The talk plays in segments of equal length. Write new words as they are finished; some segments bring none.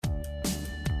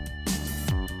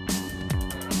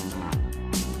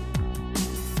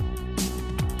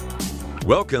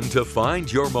Welcome to Find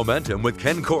Your Momentum with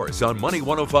Ken Korse on Money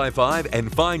 105.5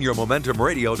 and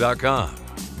FindYourMomentumRadio.com.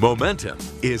 Momentum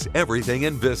is everything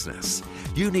in business.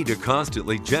 You need to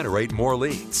constantly generate more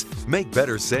leads, make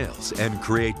better sales, and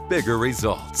create bigger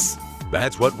results.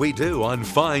 That's what we do on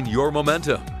Find Your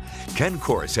Momentum. Ken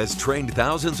Korse has trained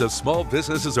thousands of small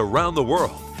businesses around the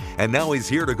world, and now he's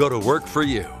here to go to work for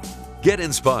you. Get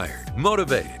inspired,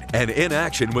 motivated, and in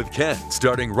action with Ken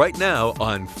starting right now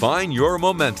on Find Your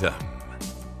Momentum.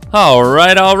 All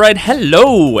right.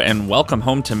 Hello, and welcome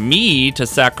home to me to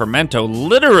Sacramento,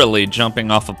 literally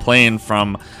jumping off a plane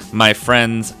from my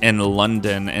friends in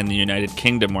London in the United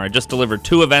Kingdom, where I just delivered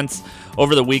 2 events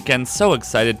over the weekend. So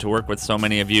excited to work with so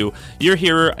many of you. You're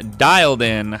here dialed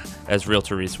in, as Real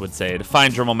Therese would say, to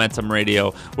Find Your Momentum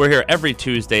Radio. We're here every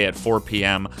Tuesday at 4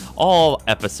 p.m. All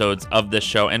episodes of this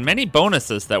show and many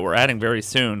bonuses that we're adding very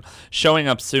soon, showing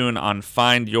up soon on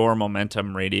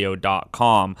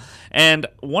FindYourMomentumRadio.com. And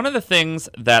one of the things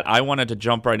that I wanted to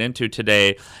jump right into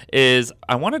today is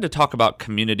I wanted to talk about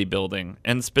community building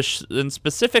and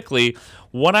specifically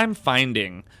what I'm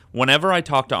finding whenever I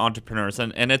talk to entrepreneurs,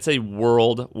 and it's a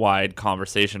worldwide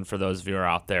conversation for those of you who are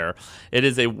out there. It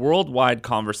is a worldwide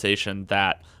conversation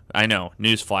that, I know,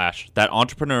 newsflash, that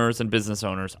entrepreneurs and business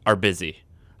owners are busy.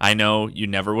 I know you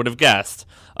never would have guessed.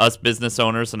 Us business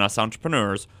owners and us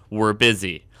entrepreneurs were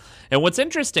busy. And what's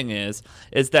interesting is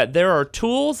that there are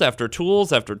tools after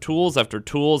tools after tools after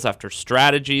tools after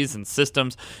strategies and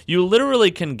systems. You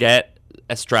literally can get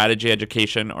a strategy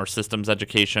education or systems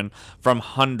education from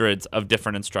hundreds of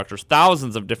different instructors,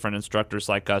 thousands of different instructors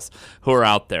like us who are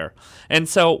out there. And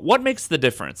so what makes the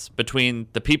difference between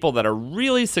the people that are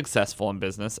really successful in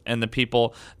business and the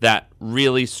people that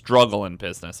really struggle in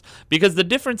business? Because the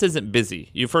difference isn't busy.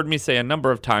 You've heard me say a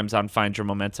number of times on Find Your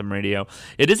Momentum Radio,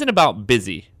 it isn't about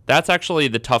busy. That's actually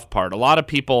the tough part. A lot of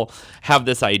people have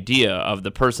this idea of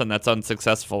the person that's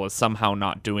unsuccessful is somehow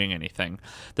not doing anything.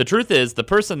 The truth is, the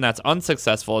person that's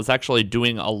unsuccessful is actually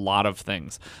doing a lot of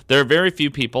things. There are very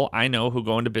few people I know who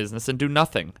go into business and do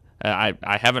nothing. I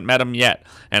haven't met them yet,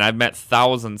 and I've met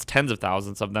thousands, tens of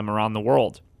thousands of them around the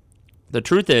world. The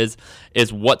truth is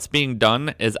what's being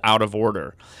done is out of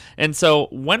order. And so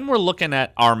when we're looking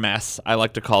at our mess, I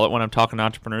like to call it when I'm talking to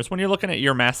entrepreneurs, when you're looking at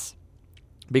your mess,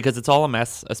 because it's all a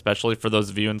mess, especially for those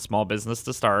of you in small business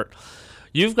to start,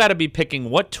 you've got to be picking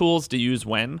what tools to use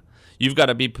when. You've got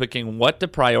to be picking what to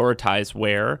prioritize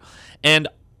where. And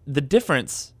the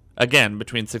difference, again,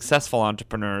 between successful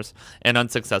entrepreneurs and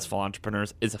unsuccessful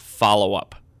entrepreneurs is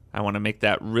follow-up. I want to make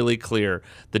that really clear.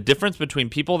 The difference between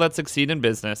people that succeed in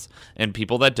business and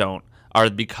people that don't are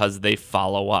because they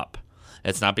follow up.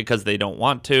 It's not because they don't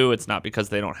want to. It's not because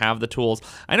they don't have the tools.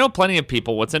 I know plenty of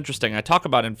people. What's interesting, I talk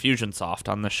about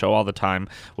Infusionsoft on the show all the time,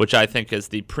 which I think is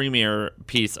the premier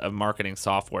piece of marketing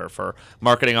software for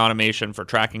marketing automation, for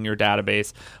tracking your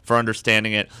database, for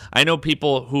understanding it. I know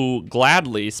people who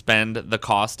gladly spend the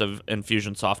cost of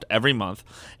Infusionsoft every month,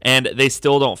 and they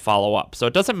still don't follow up. So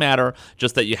it doesn't matter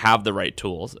just that you have the right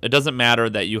tools. It doesn't matter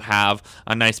that you have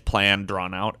a nice plan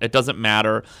drawn out. It doesn't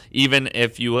matter even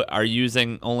if you are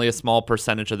using only a small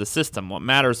percentage of the system. What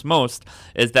matters most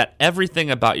is that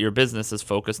everything about your business is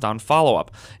focused on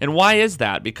follow-up. And why is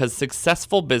that? Because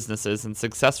successful businesses and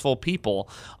successful people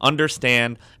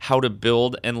understand how to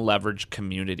build and leverage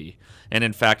community. And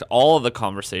in fact, all of the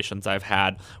conversations I've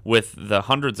had with the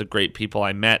hundreds of great people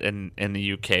I met in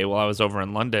the UK while I was over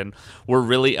in London were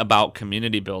really about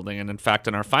community building. And in fact,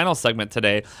 in our final segment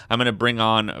today, I'm going to bring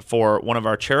on, for one of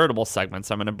our charitable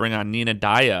segments, I'm going to bring on Nina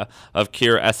Daya of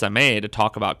Cure SMA to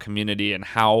talk about community and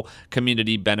how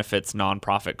community benefits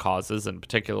nonprofit causes, and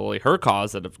particularly her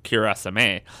cause of Cure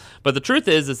SMA. But the truth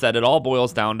is that it all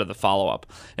boils down to the follow-up.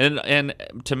 And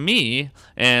to me,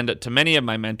 and to many of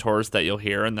my mentors that you'll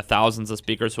hear, and the thousands of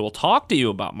speakers who will talk to you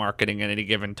about marketing at any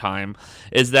given time,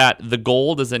 is that the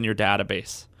gold is in your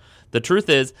database. The truth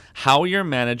is how you're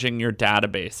managing your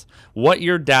database, what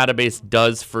your database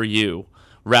does for you,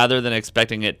 rather than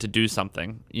expecting it to do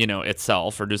something,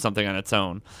 itself or do something on its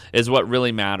own, is what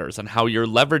really matters. And how you're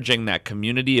leveraging that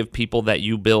community of people that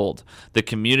you build, the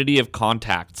community of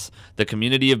contacts, the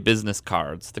community of business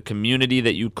cards, the community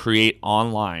that you create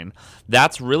online.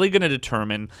 That's really going to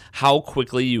determine how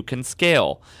quickly you can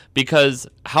scale, because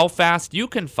how fast you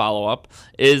can follow up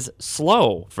is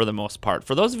slow for the most part.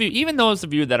 For those of you, even those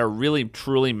of you that are really,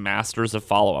 truly masters of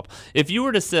follow-up, if you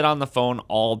were to sit on the phone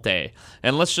all day,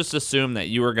 and let's just assume that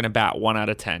you were going to bat 1 out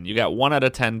of 10. You got 1 out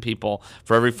of 10 people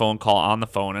for every phone call on the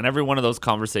phone, and every one of those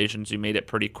conversations you made it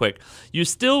pretty quick. You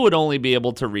still would only be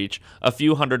able to reach a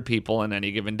few hundred people in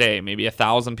any given day, maybe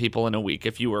 1,000 people in a week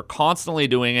if you were constantly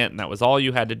doing it and that was all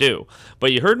you had to do.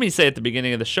 But you heard me say at the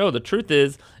beginning of the show, the truth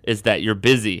is that you're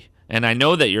busy. And I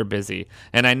know that you're busy.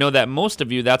 And I know that most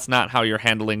of you, that's not how you're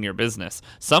handling your business.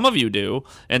 Some of you do,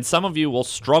 and some of you will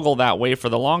struggle that way for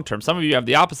the long term. Some of you have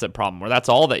the opposite problem, where that's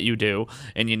all that you do,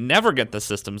 and you never get the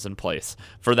systems in place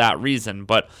for that reason.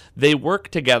 But they work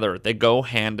together. They go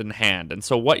hand in hand. And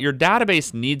so what your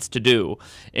database needs to do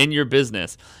in your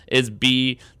business is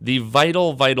be the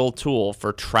vital tool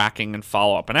for tracking and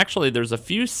follow-up. And actually, there's a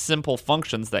few simple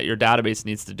functions that your database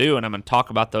needs to do, and I'm going to talk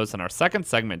about those in our second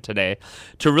segment today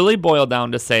to really boil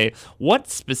down to say, what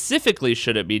specifically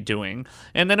should it be doing?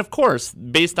 And then, of course,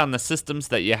 based on the systems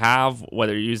that you have,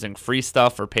 whether you're using free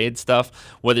stuff or paid stuff,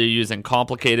 whether you're using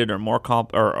complicated or more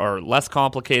or less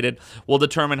complicated, will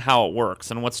determine how it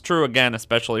works. And what's true, again,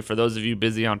 especially for those of you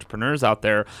busy entrepreneurs out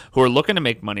there who are looking to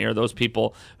make money, or those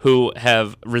people who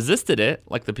have resisted it,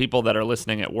 like the people that are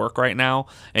listening at work right now,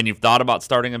 and you've thought about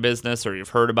starting a business, or you've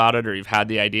heard about it, or you've had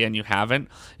the idea and you haven't,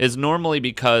 is normally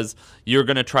because you're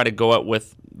going to try to go out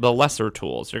with the lesser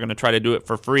tools. You're going to try to do it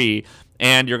for free,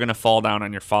 and you're going to fall down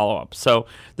on your follow-up. So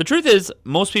the truth is,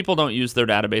 most people don't use their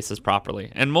databases properly,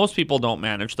 and most people don't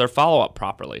manage their follow-up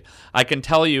properly. I can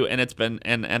tell you, and it's been,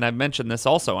 and I've mentioned this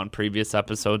also on previous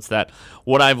episodes, that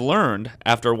what I've learned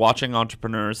after watching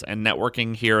entrepreneurs and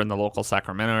networking here in the local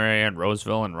Sacramento area and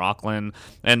Roseville and Rockland,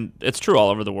 and it's true all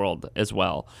over the world as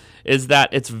well, is that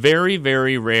it's very,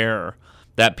 very rare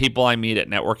that people I meet at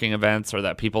networking events, or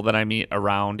that people that I meet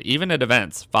around, even at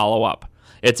events, follow up.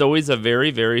 It's always a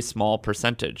very, very small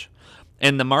percentage.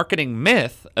 And the marketing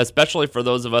myth, especially for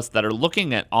those of us that are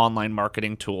looking at online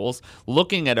marketing tools,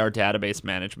 looking at our database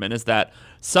management, is that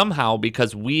somehow,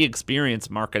 because we experience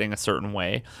marketing a certain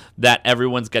way, that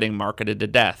everyone's getting marketed to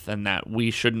death, and that we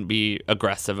shouldn't be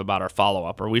aggressive about our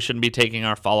follow-up, or we shouldn't be taking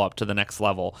our follow-up to the next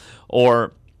level,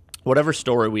 or whatever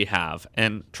story we have.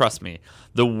 And trust me,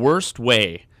 the worst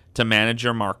way to manage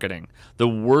your marketing, the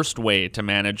worst way to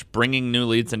manage bringing new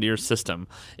leads into your system,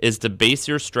 is to base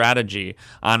your strategy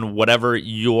on whatever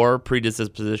your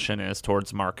predisposition is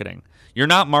towards marketing. You're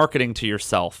not marketing to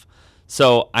yourself.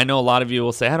 So I know a lot of you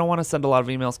will say, I don't want to send a lot of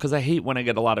emails because I hate when I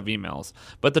get a lot of emails.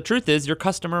 But the truth is, your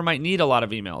customer might need a lot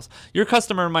of emails. Your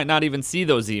customer might not even see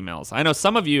those emails. I know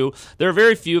some of you, there are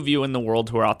very few of you in the world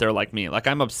who are out there like me. Like,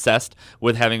 I'm obsessed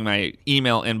with having my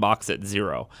email inbox at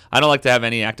 0. I don't like to have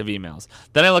any active emails.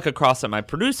 Then I look across at my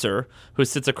producer, who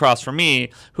sits across from me,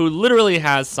 who literally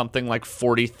has something like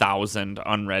 40,000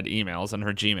 unread emails in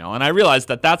her Gmail. And I realize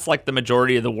that that's like the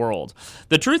majority of the world.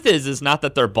 The truth is not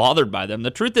that they're bothered by them.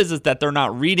 The truth is that they're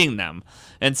not reading them.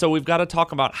 And so we've got to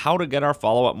talk about how to get our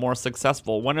follow-up more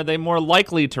successful. When are they more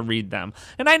likely to read them?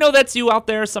 And I know that's you out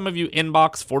there. Some of you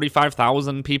inbox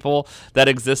 45,000 people that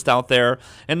exist out there.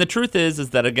 And the truth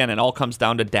is that, again, it all comes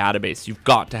down to database. You've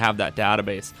got to have that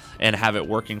database and have it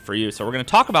working for you. So we're going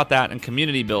to talk about that and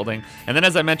community building. And then,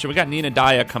 as I mentioned, we got Nina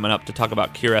Daya coming up to talk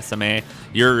about Cure SMA.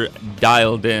 You're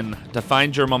dialed in to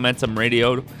Find Your Momentum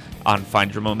Radio on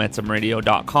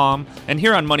findyourmomentumradio.com, and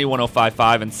here on Money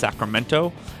 105.5 in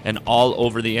Sacramento and all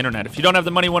over the internet. If you don't have the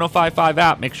Money 105.5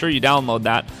 app, make sure you download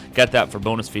that. Get that for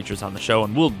bonus features on the show,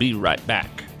 and we'll be right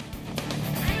back.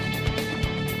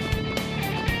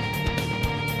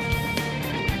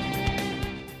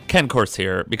 Ken Kors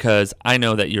here, because I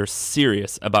know that you're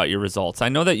serious about your results. I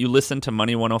know that you listen to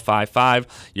Money 105.5,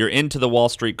 you're into the Wall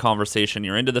Street conversation,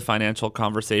 you're into the financial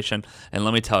conversation, and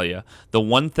let me tell you, the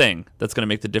one thing that's going to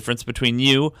make the difference between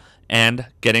you and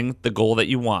getting the goal that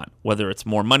you want, whether it's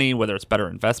more money, whether it's better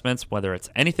investments, whether it's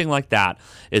anything like that,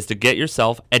 is to get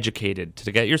yourself educated,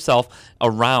 to get yourself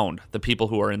around the people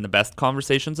who are in the best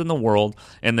conversations in the world,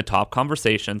 in the top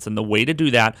conversations. And the way to do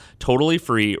that, totally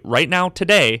free, right now,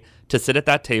 today, to sit at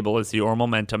that table, is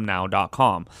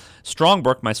yourmomentumnow.com.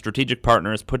 Strongbrook, my strategic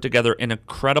partner, has put together an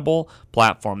incredible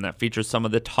platform that features some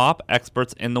of the top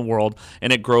experts in the world,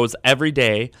 and it grows every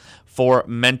day for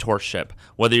mentorship.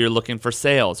 Whether you're looking for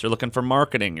sales, you're looking for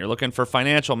marketing, you're looking for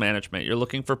financial management, you're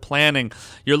looking for planning,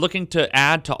 you're looking to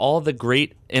add to all the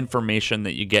great information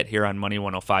that you get here on Money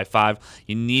 105.5,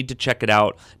 you need to check it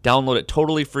out. Download it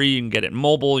totally free. You can get it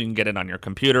mobile, you can get it on your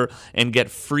computer, and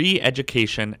get free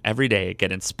education every day.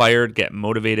 Get inspired, get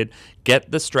motivated,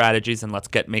 get the strategies, and let's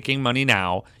get making money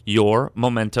now.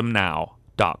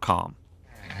 yourmomentumnow.com.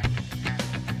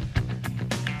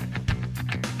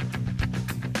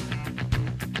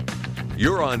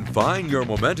 You're on Find Your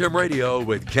Momentum Radio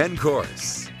with Ken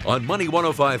Kors on Money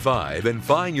 105.5 and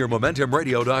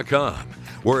findyourmomentumradio.com,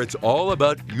 where it's all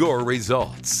about your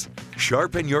results.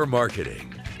 Sharpen your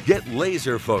marketing. Get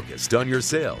laser focused on your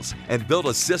sales and build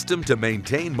a system to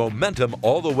maintain momentum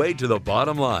all the way to the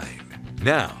bottom line.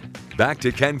 Now, back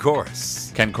to Ken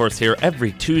Korse. Ken Korse here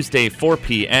every Tuesday, 4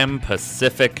 p.m.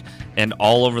 Pacific, and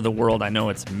all over the world. I know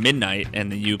it's midnight in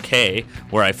the UK,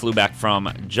 where I flew back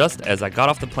from just as I got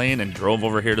off the plane and drove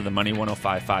over here to the Money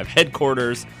 105.5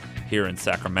 headquarters here in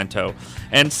Sacramento.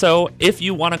 And so if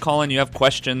you want to call in, you have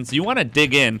questions, you want to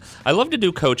dig in. I love to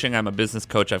do coaching. I'm a business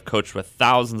coach. I've coached with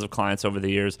thousands of clients over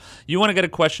the years. You want to get a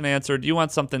question answered, you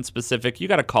want something specific, you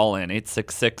got to call in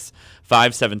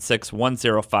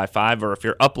 866-576-1055. Or if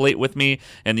you're up late with me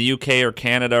in the UK or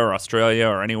Canada or Australia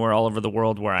or anywhere all over the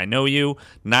world where I know you,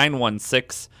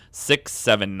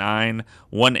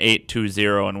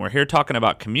 916-679-1820. And we're here talking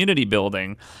about community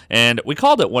building, and we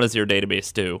called it What Does Your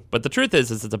Database Do? But the truth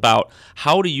is it's about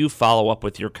how do you follow up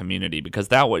with your community, because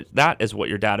that is what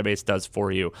your database does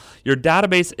for you. Your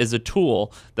database is a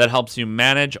tool that helps you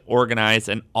manage, organize,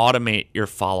 and automate your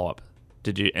follow-up.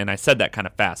 And I said that kind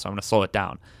of fast, so I'm going to slow it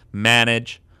down.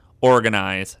 Manage,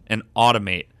 organize, and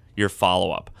automate your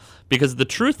follow-up. Because the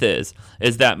truth is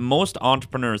that most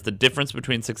entrepreneurs, the difference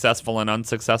between successful and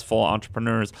unsuccessful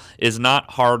entrepreneurs is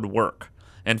not hard work.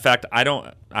 In fact,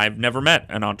 I've never met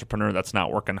an entrepreneur that's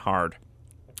not working hard.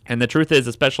 And the truth is,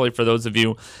 especially for those of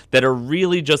you that are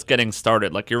really just getting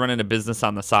started, like you're running a business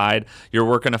on the side, you're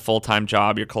working a full-time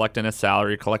job, you're collecting a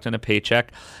salary, you're collecting a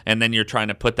paycheck, and then you're trying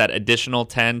to put that additional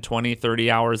 10, 20, 30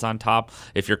 hours on top.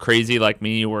 If you're crazy like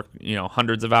me, you work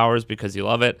hundreds of hours because you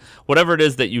love it. Whatever it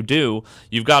is that you do,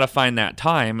 you've got to find that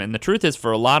time. And the truth is,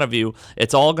 for a lot of you,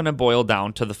 it's all going to boil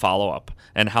down to the follow-up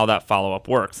and how that follow-up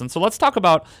works. And so let's talk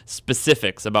about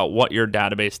specifics about what your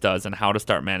database does and how to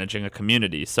start managing a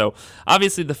community. So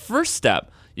obviously the first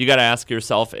step you got to ask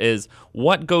yourself is,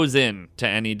 what goes into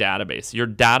any database? Your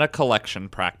data collection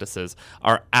practices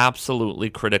are absolutely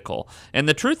critical. And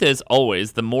the truth is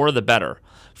always, the more the better.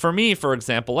 For me, for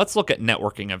example, let's look at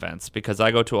networking events, because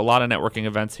I go to a lot of networking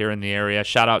events here in the area.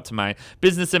 Shout out to my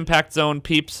Business Impact Zone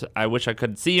peeps. I wish I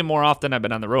could see you more often. I've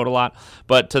been on the road a lot.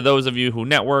 But to those of you who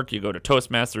network, you go to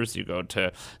Toastmasters, you go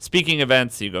to speaking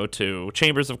events, you go to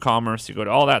Chambers of Commerce, you go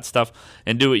to all that stuff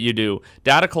and do what you do.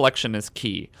 Data collection is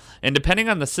key. And depending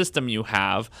on the system you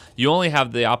have, you only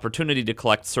have the opportunity to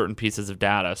collect certain pieces of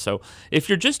data. So if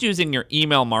you're just using your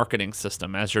email marketing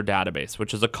system as your database,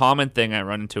 which is a common thing I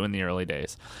run into in the early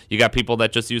days, you got people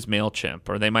that just use MailChimp,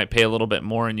 or they might pay a little bit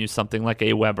more and use something like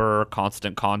Aweber or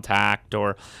Constant Contact,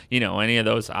 or any of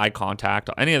those, iContact,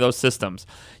 any of those systems.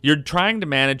 You're trying to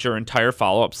manage your entire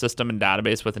follow-up system and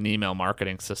database with an email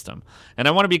marketing system. And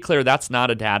I want to be clear, that's not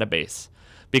a database.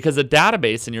 Because a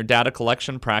database and your data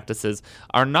collection practices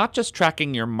are not just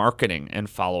tracking your marketing and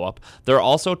follow-up, they're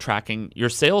also tracking your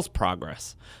sales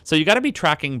progress. So you got to be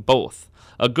tracking both.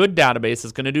 A good database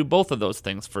is going to do both of those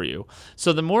things for you.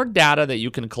 So the more data that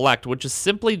you can collect, which is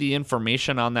simply the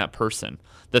information on that person,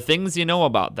 the things you know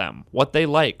about them, what they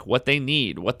like, what they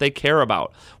need, what they care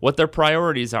about, what their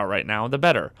priorities are right now, the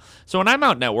better. So when I'm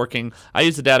out networking, I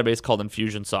use a database called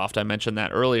Infusionsoft. I mentioned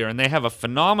that earlier, and they have a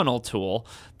phenomenal tool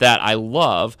that I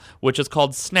love, which is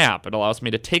called Snap. It allows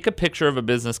me to take a picture of a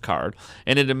business card,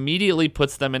 and it immediately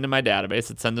puts them into my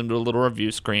database. It sends them to a little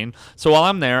review screen. So while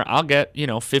I'm there, I'll get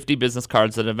 50 business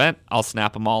cards at an event. I'll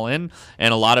snap them all in,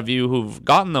 and a lot of you who've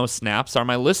gotten those snaps are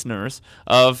my listeners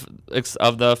of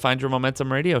the Find Your Momentum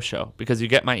radio show, because you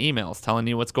get my emails telling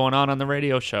you what's going on the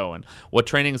radio show and what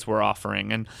trainings we're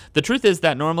offering. And the truth is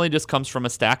that normally just comes from a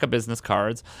stack of business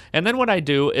cards. And then what I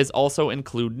do is also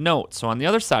include notes. So on the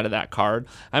other side of that card,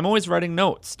 I'm always writing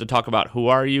notes to talk about who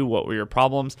are you, what were your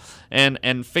problems,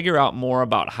 and figure out more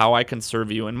about how I can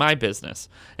serve you in my business.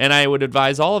 And I would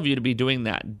advise all of you to be doing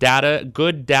that.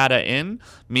 Good data in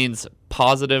means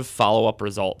positive follow-up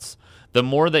results. The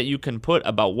more that you can put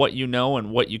about what you know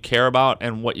and what you care about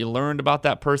and what you learned about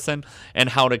that person and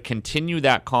how to continue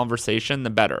that conversation, the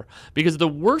better. Because the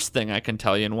worst thing I can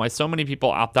tell you, and why so many people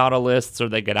opt out of lists or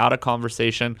they get out of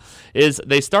conversation, is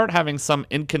they start having some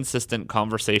inconsistent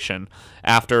conversation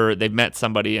after they've met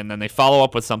somebody, and then they follow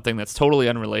up with something that's totally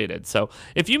unrelated. So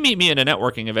if you meet me at a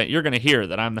networking event, you're going to hear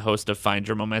that I'm the host of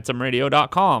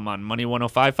FindYourMomentumRadio.com on Money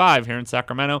 105.5 here in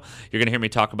Sacramento. You're going to hear me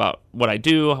talk about what I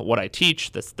do, what I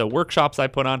teach, the workshop workshops I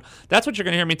put on, that's what you're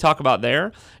going to hear me talk about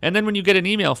there. And then when you get an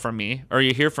email from me or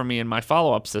you hear from me in my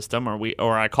follow-up system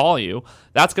or I call you,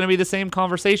 that's going to be the same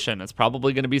conversation. It's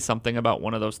probably going to be something about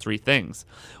one of those three things.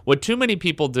 What too many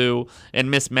people do and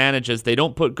mismanage is they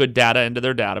don't put good data into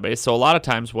their database. So a lot of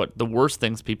times what the worst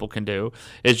things people can do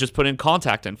is just put in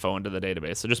contact info into the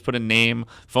database. So just put in name,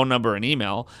 phone number, and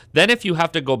email. Then if you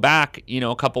have to go back,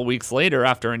 a couple weeks later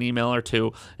after an email or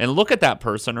two and look at that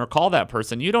person or call that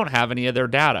person, you don't have any of their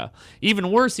data.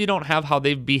 Even worse, you don't have how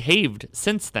they've behaved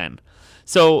since then.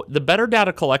 So the better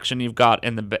data collection you've got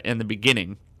in the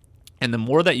beginning, and the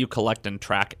more that you collect and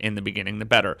track in the beginning, the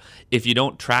better. If you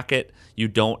don't track it, you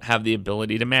don't have the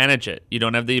ability to manage it. You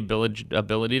don't have the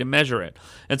ability to measure it.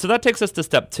 And so that takes us to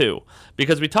step 2,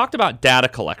 because we talked about data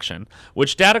collection,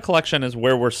 which data collection is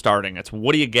where we're starting. It's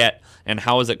what do you get and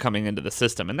how is it coming into the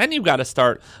system? And then you've got to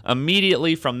start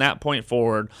immediately from that point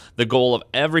forward. The goal of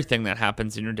everything that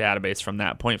happens in your database from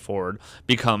that point forward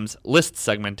becomes list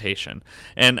segmentation.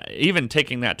 And even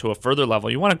taking that to a further level,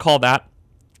 you want to call that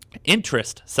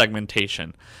interest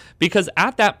segmentation, because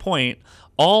at that point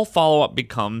all follow-up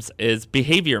becomes is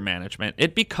behavior management.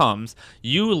 It becomes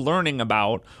you learning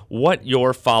about what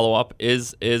your follow-up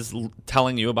is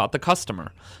telling you about the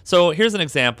customer. So here's an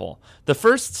example. The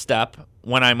first step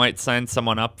when I might sign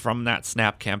someone up from that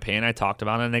Snap campaign I talked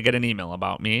about and they get an email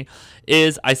about me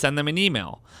is I send them an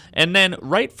email. And then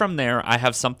right from there, I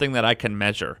have something that I can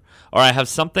measure, or I have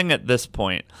something at this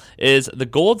point is the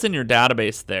gold's in your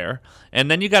database there. And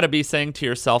then you got to be saying to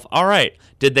yourself, all right,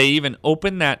 did they even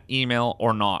open that email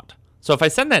or not? So if I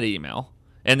send that email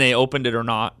and they opened it or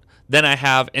not, then I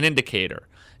have an indicator.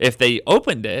 If they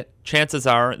opened it, chances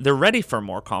are they're ready for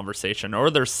more conversation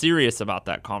or they're serious about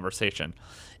that conversation.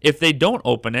 If they don't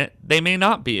open it, they may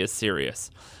not be as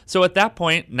serious. So at that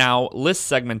point, now list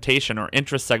segmentation or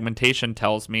interest segmentation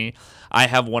tells me I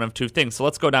have one of two things. So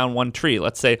let's go down one tree.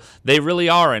 Let's say they really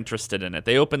are interested in it.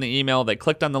 They opened the email, they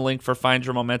clicked on the link for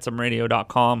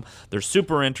findyourmomentumradio.com. They're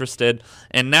super interested.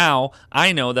 And now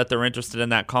I know that they're interested in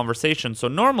that conversation. So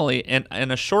normally in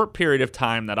a short period of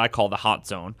time that I call the hot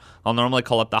zone, I'll normally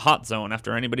call it the hot zone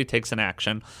after anybody takes an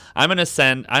action, I'm going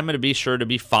to be sure to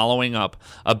be following up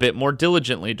a bit more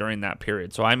diligently during that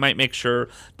period. So I might make sure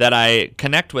that I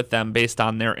connect with them based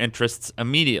on their interests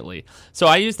immediately. So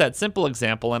I use that simple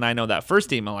example, and I know that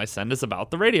first email I send is about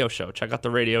the radio show. Check out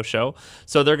the radio show.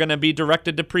 So they're going to be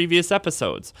directed to previous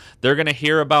episodes. They're going to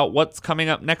hear about what's coming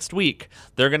up next week.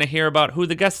 They're going to hear about who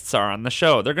the guests are on the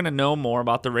show. They're going to know more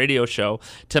about the radio show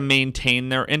to maintain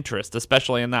their interest,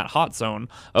 especially in that hot zone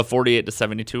of 48 to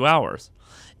 72 hours.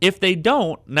 If they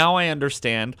don't, now I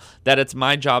understand that it's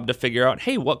my job to figure out,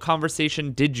 hey, what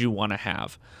conversation did you want to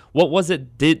have? What was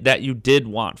it that you did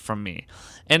want from me?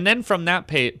 And then from that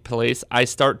place, I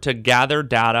start to gather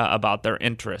data about their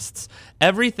interests.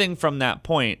 Everything from that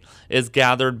point is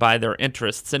gathered by their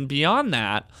interests. And beyond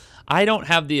that, I don't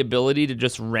have the ability to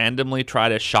just randomly try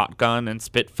to shotgun and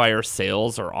spitfire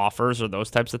sales or offers or those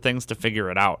types of things to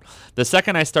figure it out. The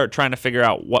second I start trying to figure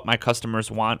out what my customers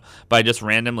want by just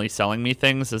randomly selling me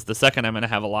things is the second I'm going to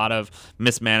have a lot of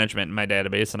mismanagement in my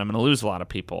database and I'm going to lose a lot of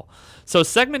people. So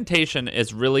segmentation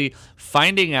is really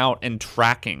finding out and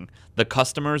tracking the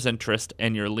customer's interest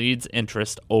and your lead's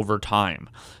interest over time.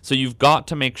 So you've got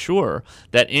to make sure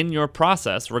that in your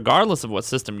process, regardless of what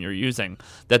system you're using,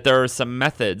 that there are some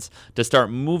methods to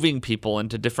start moving people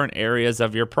into different areas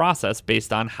of your process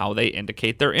based on how they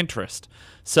indicate their interest.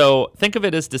 So think of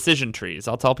it as decision trees.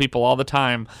 I'll tell people all the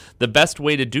time, the best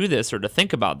way to do this or to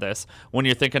think about this when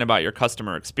you're thinking about your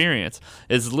customer experience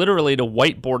is literally to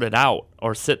whiteboard it out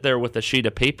or sit there with a sheet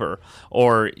of paper,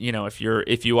 or if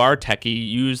you are techie,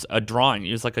 use a drawing,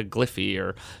 use like a Glyphy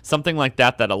or something like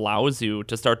that allows you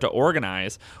to start to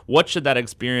organize what should that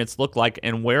experience look like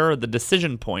and where are the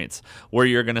decision points where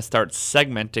you're going to start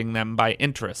segmenting them by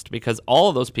interest, because all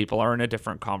of those people are in a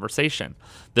different conversation.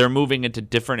 They're moving into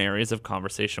different areas of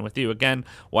conversation with you. Again,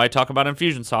 why I talk about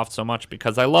Infusionsoft so much,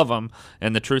 because I love them,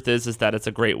 and the truth is that it's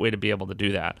a great way to be able to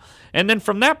do that. And then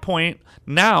from that point,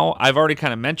 now I've already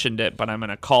kind of mentioned it, but I'm going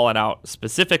to call it out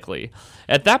specifically.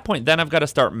 At that point, then I've got to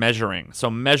start measuring. So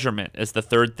measurement is the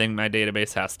third thing my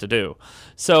database has to do.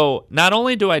 So not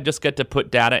only do I just get to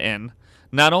put data in,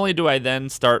 not only do I then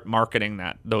start marketing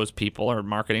those people or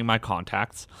marketing my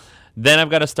contacts, then I've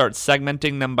got to start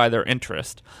segmenting them by their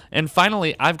interest. And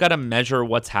finally, I've got to measure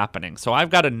what's happening. So I've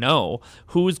got to know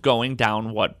who's going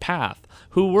down what path.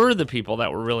 Who were the people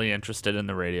that were really interested in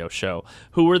the radio show?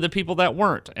 Who were the people that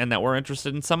weren't and that were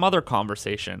interested in some other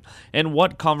conversation? And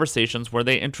what conversations were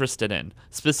they interested in?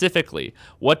 Specifically,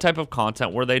 what type of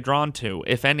content were they drawn to,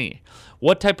 if any?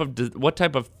 what type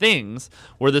of things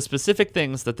were the specific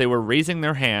things that they were raising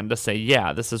their hand to say,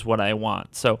 yeah, this is what I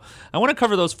want. So I want to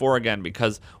cover those 4 again,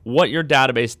 because what your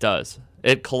database does,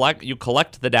 you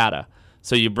collect the data.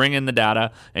 So you bring in the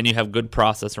data and you have good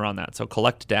process around that. So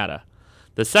collect data.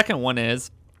 The second one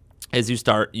is you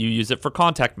use it for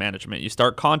contact management. You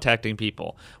start contacting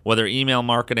people, whether email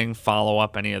marketing, follow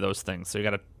up, any of those things. So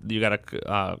you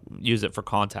gotta use it for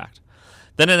contact.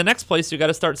 Then in the next place, you got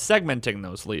to start segmenting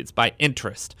those leads by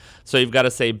interest. So you've got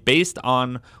to say, based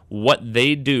on what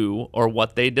they do or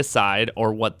what they decide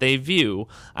or what they view,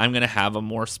 I'm going to have a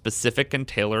more specific and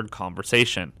tailored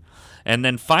conversation. And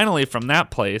then finally, from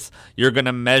that place, you're going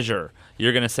to measure.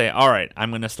 You're going to say, all right, I'm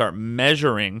going to start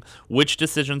measuring which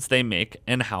decisions they make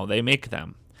and how they make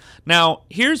them. Now,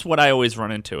 here's what I always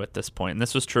run into at this point, and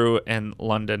this was true in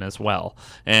London as well,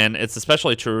 and it's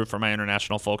especially true for my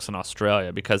international folks in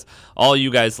Australia, because all you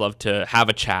guys love to have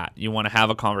a chat. You want to have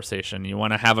a conversation. You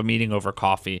want to have a meeting over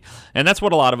coffee, and that's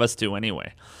what a lot of us do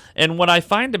anyway. And what I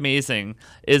find amazing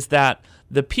is that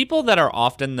the people that are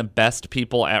often the best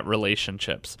people at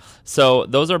relationships, so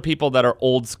those are people that are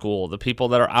old school, the people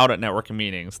that are out at networking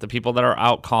meetings, the people that are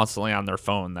out constantly on their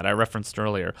phone that I referenced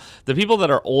earlier. The people that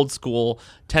are old school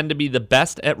tend to be the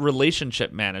best at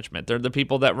relationship management. They're the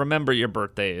people that remember your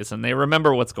birthdays, and they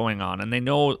remember what's going on, and they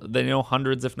know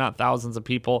hundreds, if not thousands of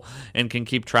people, and can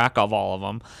keep track of all of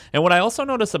them. And what I also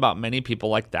notice about many people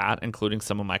like that, including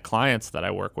some of my clients that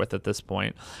I work with at this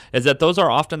point, is that those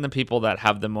are often the people that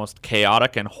have the most chaotic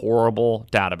and horrible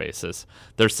databases.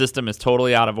 Their system is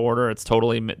totally out of order. It's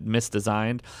totally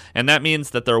misdesigned. And that means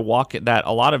that that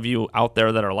a lot of you out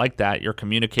there that are like that, your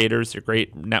communicators, your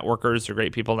great networkers, your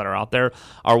great people that are out there,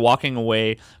 are walking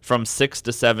away from 6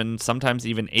 to 7, sometimes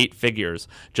even 8 figures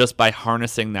just by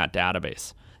harnessing that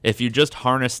database. If you just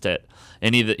harnessed it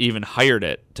and even hired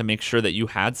it to make sure that you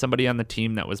had somebody on the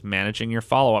team that was managing your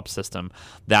follow-up system,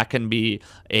 that can be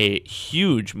a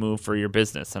huge move for your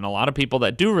business. And a lot of people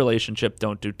that do relationship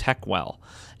don't do tech well.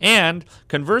 And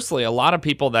conversely, a lot of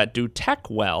people that do tech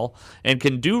well and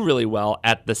can do really well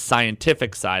at the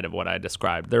scientific side of what I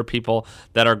described. They're people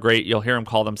that are great. You'll hear them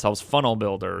call themselves funnel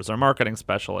builders or marketing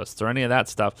specialists or any of that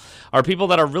stuff, are people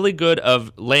that are really good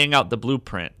of laying out the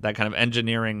blueprint, that kind of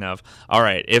engineering of, all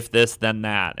right, if this, then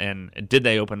that, and did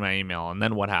they open my email, and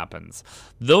then what happens?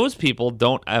 Those people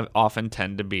don't often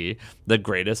tend to be the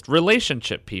greatest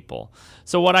relationship people.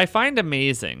 So what I find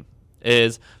amazing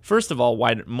is, first of all,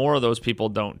 why more of those people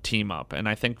don't team up. And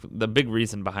I think the big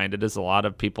reason behind it is a lot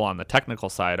of people on the technical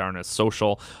side aren't as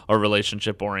social or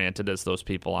relationship oriented as those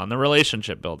people on the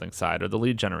relationship building side or the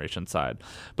lead generation side.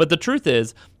 But the truth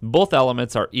is, both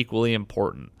elements are equally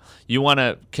important. You want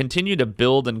to continue to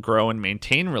build and grow and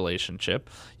maintain relationship.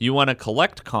 You want to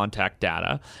collect contact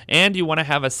data, and you want to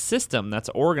have a system that's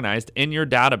organized in your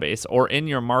database or in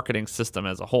your marketing system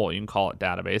as a whole. You can call it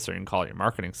database or you can call it your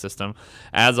marketing system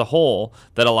as a whole,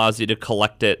 that allows you to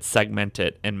collect it, segment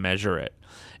it, and measure it.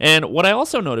 And what I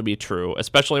also know to be true,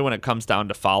 especially when it comes down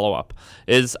to follow-up,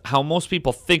 is how most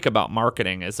people think about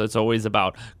marketing is it's always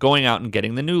about going out and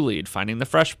getting the new lead, finding the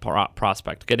fresh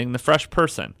prospect, getting the fresh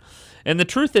person. And the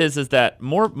truth is that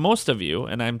most of you,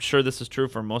 and I'm sure this is true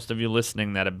for most of you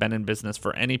listening that have been in business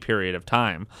for any period of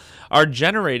time, are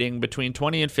generating between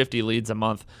 20 and 50 leads a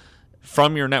month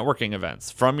from your networking events,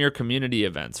 from your community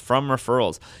events, from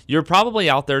referrals. You're probably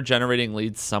out there generating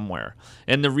leads somewhere.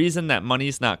 And the reason that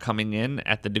money's not coming in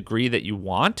at the degree that you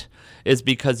want is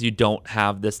because you don't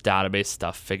have this database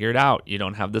stuff figured out. You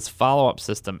don't have this follow-up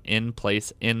system in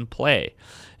place, in play.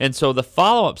 And so the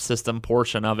follow-up system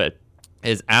portion of it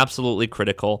is absolutely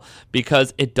critical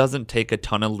because it doesn't take a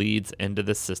ton of leads into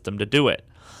the system to do it.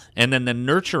 And then the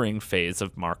nurturing phase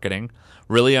of marketing,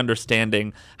 really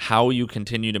understanding how you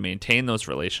continue to maintain those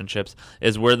relationships,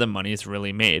 is where the money's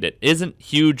really made. It isn't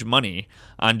huge money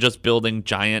on just building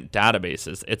giant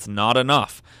databases. It's not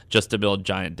enough just to build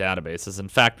giant databases. In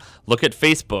fact, look at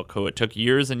Facebook, who it took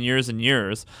years and years and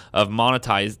years of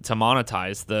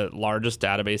monetize the largest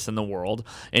database in the world.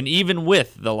 And even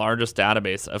with the largest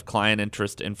database of client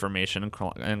interest information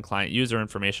and client user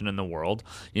information in the world,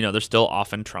 they're still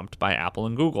often trumped by Apple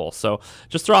and Google. So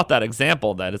just throw out that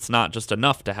example that it's not just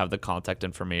enough to have the contact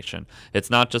information. It's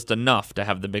not just enough to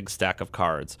have the big stack of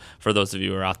cards. For those of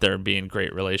you who are out there being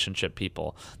great relationship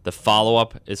people, the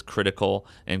follow-up is critical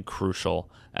and crucial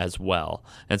as well.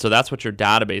 And so that's what your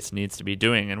database needs to be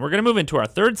doing. And we're going to move into our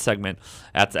third segment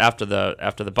after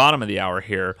the bottom of the hour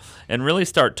here and really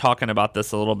start talking about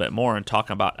this a little bit more and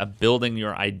talking about building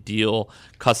your ideal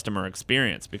customer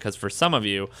experience. Because for some of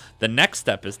you, the next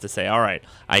step is to say, all right,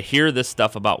 I hear this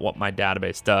stuff about what my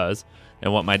database does.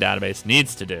 and what my database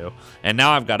needs to do. And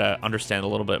now I've got to understand a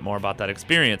little bit more about that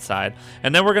experience side.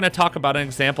 And then we're going to talk about an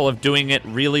example of doing it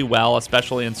really well,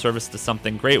 especially in service to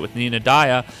something great, with Nina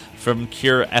Daya from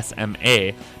Cure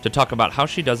SMA, to talk about how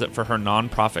she does it for her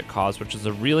nonprofit cause, which is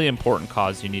a really important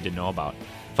cause you need to know about.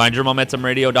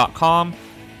 FindYourMomentumRadio.com.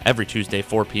 Every Tuesday,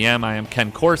 4 p.m. I am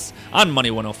Ken Korse on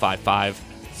Money 105.5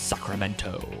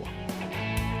 Sacramento.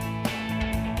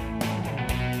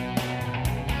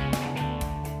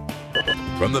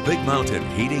 From the Big Mountain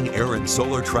Heating, Air, and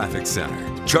Solar Traffic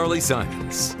Center, Charlie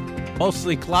Simons.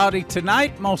 Mostly cloudy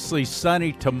tonight, mostly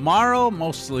sunny tomorrow,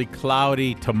 mostly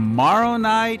cloudy tomorrow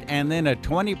night, and then a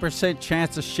 20%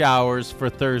 chance of showers for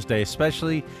Thursday,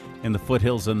 especially in the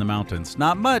foothills and the mountains.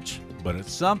 Not much, but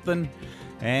it's something.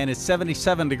 And it's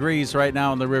 77 degrees right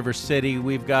now in the River City.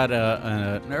 We've got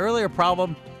an earlier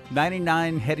problem,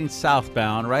 99 heading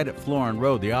southbound right at Florin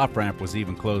Road. The off-ramp was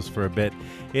even closed for a bit.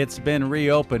 It's been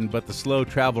reopened, but the slow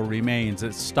travel remains.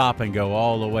 It's stop and go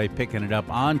all the way, picking it up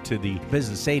onto the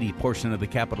Business 80 portion of the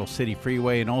Capital City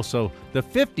Freeway and also the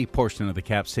 50 portion of the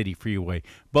Cap City Freeway,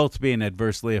 both being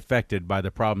adversely affected by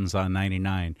the problems on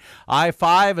 99.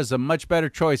 I-5 is a much better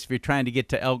choice if you're trying to get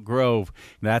to Elk Grove.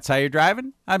 That's how you're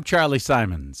driving? I'm Charlie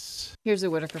Simons. Here's a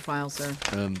Whitaker file, sir.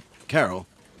 Carol.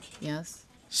 Yes?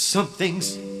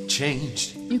 Something's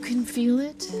changed. You can feel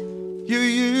it? You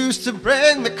used to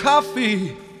bring the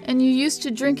coffee. And you used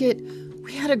to drink it.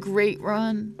 We had a great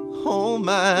run. Oh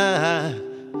my,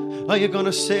 are you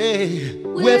gonna say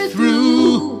we're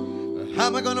through? How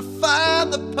am I gonna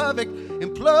find the perfect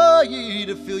employee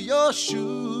to fill your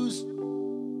shoes?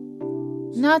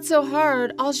 Not so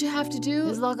hard. All you have to do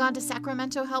is log on to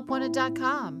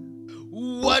SacramentoHelpWanted.com.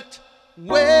 What?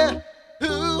 Where? Who?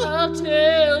 I'll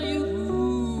tell you who.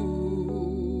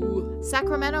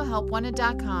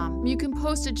 SacramentoHelpWanted.com. You can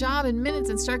post a job in minutes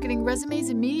and start getting resumes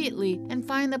immediately and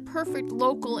find the perfect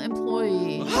local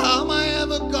employee. How am I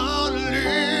ever gonna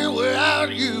live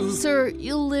without you? Sir,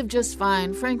 you'll live just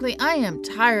fine. Frankly, I am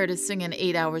tired of singing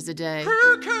 8 hours a day.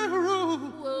 Whoa.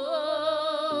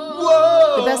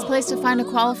 The best place to find a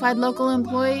qualified local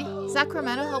employee?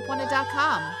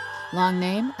 SacramentoHelpWanted.com. Long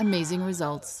name, amazing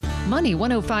results. Money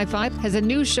 105.5 has a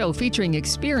new show featuring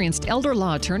experienced elder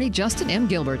law attorney Justin M.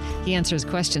 Gilbert. He answers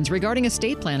questions regarding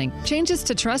estate planning, changes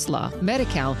to trust law,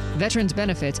 Medi-Cal, veterans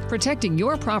benefits, protecting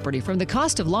your property from the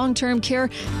cost of long-term care,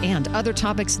 and other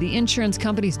topics the insurance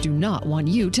companies do not want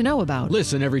you to know about.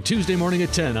 Listen every Tuesday morning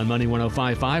at 10 on Money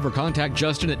 105.5 or contact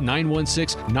Justin at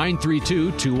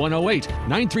 916-932-2108,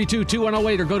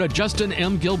 932-2108, or go to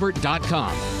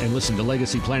justinmgilbert.com and listen to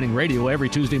Legacy Planning Radio every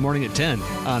Tuesday morning at 10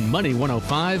 on Money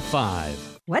 105.5.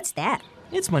 What's that?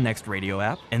 It's my Next Radio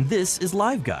app, and this is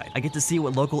Live Guide. I get to see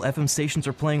what local FM stations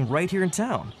are playing right here in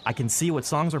town. I can see what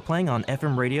songs are playing on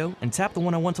FM radio and tap the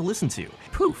one I want to listen to.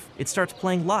 Poof! It starts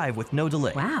playing live with no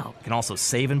delay. Wow. I can also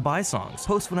save and buy songs,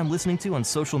 post what I'm listening to on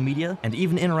social media, and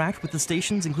even interact with the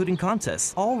stations, including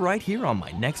contests, all right here on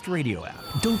my Next Radio app.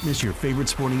 Don't miss your favorite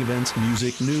sporting events,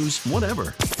 music, news,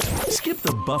 whatever. Skip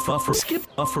the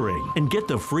buffering and get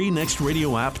the free Next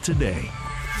Radio app today.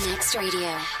 Next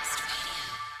Radio.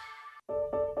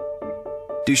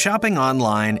 Do shopping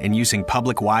online and using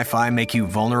public Wi-Fi make you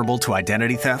vulnerable to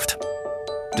identity theft?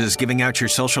 Does giving out your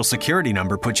social security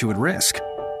number put you at risk?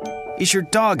 Is your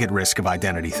dog at risk of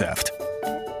identity theft?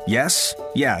 Yes,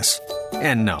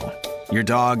 and no. Your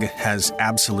dog has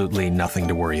absolutely nothing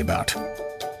to worry about.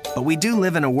 But we do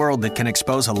live in a world that can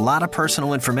expose a lot of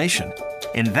personal information,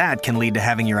 and that can lead to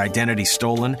having your identity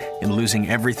stolen and losing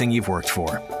everything you've worked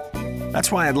for. That's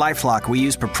why at LifeLock we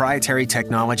use proprietary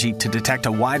technology to detect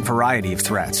a wide variety of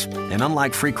threats. And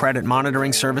unlike free credit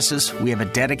monitoring services, we have a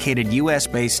dedicated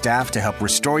U.S.-based staff to help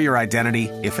restore your identity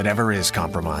if it ever is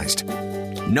compromised.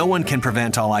 No one can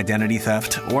prevent all identity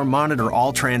theft or monitor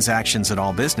all transactions at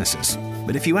all businesses.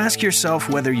 But if you ask yourself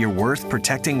whether you're worth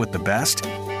protecting with the best,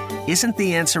 isn't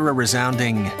the answer a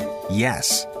resounding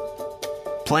yes?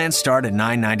 Plans start at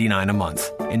 $9.99 a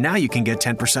month, and now you can get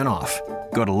 10% off.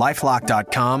 Go to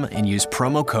LifeLock.com and use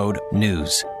promo code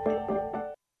NEWS.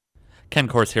 Ken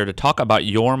Korse here to talk about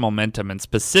your momentum, and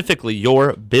specifically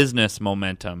your business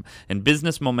momentum. And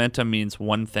business momentum means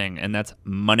one thing, and that's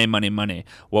money, money, money,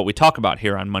 what we talk about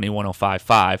here on Money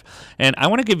 105.5. And I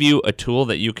want to give you a tool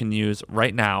that you can use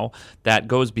right now that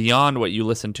goes beyond what you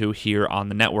listen to here on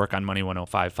the network on Money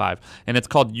 105.5. And it's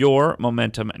called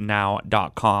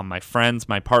YourMomentumNow.com. My friends,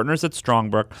 my partners at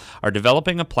Strongbrook are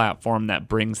developing a platform that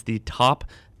brings the top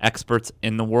experts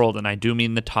in the world, and I do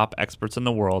mean the top experts in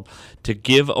the world, to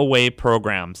give away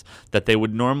programs that they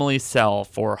would normally sell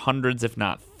for hundreds, if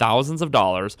not thousands of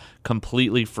dollars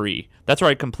completely free. That's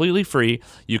right, completely free.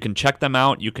 You can check them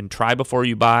out. You can try before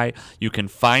you buy. You can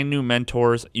find new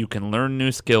mentors. You can learn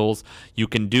new skills. You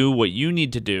can do what you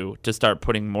need to do to start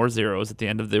putting more zeros at the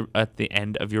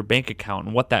end of your bank account.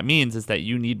 And what that means is that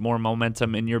you need more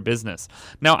momentum in your business.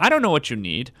 Now, I don't know what you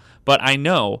need, but I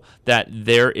know that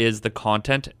there is the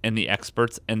content and the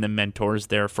experts and the mentors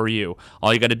there for you.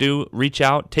 All you got to do, reach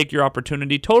out, take your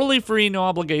opportunity, totally free, no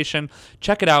obligation.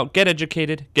 Check it out, get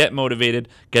educated, get motivated,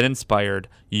 get inspired.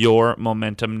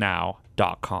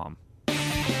 YourMomentumNow.com.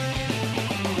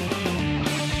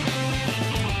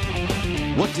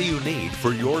 What do you need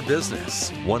for your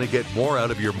business? Want to get more out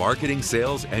of your marketing,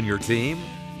 sales, and your team?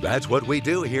 That's what we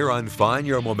do here on Find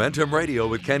Your Momentum Radio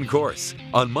with Ken Corse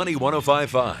on Money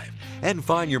 105.5 and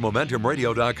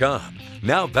FindYourMomentumRadio.com.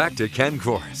 Now back to Ken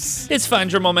Corse. It's Find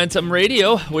Your Momentum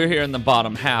Radio. We're here in the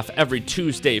bottom half every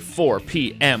Tuesday, 4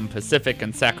 p.m. Pacific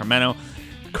in Sacramento.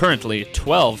 Currently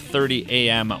 12:30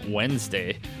 a.m.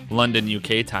 Wednesday, London,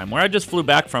 UK time, where I just flew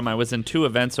back from. I was in 2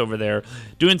 events over there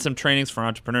doing some trainings for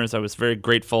entrepreneurs. I was very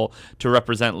grateful to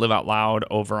represent Live Out Loud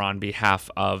over on behalf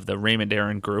of the Raymond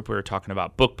Aaron Group. We were talking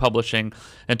about book publishing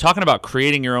and talking about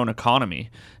creating your own economy.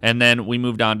 And then we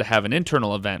moved on to have an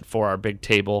internal event for our Big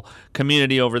Table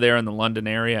community over there in the London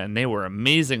area, and they were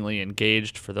amazingly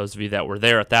engaged for those of you that were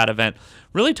there at that event.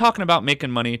 Really talking about making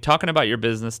money, talking about your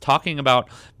business, talking about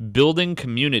building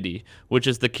community, which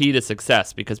is the key to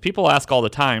success, because people ask all the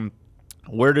time,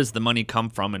 where does the money come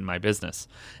from in my business?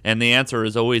 And the answer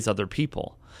is always other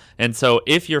people. And so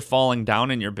if you're falling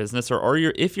down in your business, or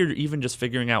if you're even just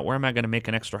figuring out, where am I going to make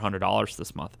an extra $100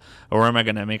 this month? Or where am I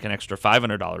going to make an extra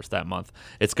 $500 that month?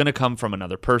 It's going to come from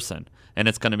another person. And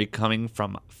it's going to be coming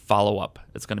from follow-up.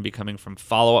 It's going to be coming from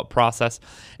follow-up process.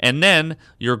 And then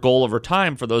your goal over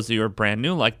time, for those of you who are brand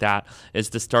new like that, is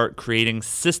to start creating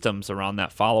systems around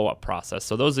that follow-up process.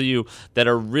 So those of you that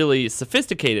are really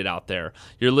sophisticated out there,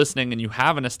 you're listening and you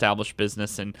have an established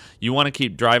business and you want to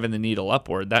keep driving the needle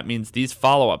upward, that means these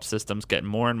follow-up systems get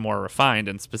more and more refined.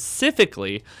 And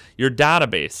specifically, your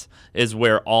database is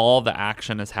where all the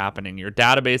action is happening. Your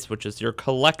database, which is your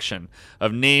collection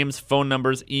of names, phone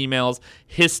numbers, emails,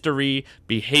 history,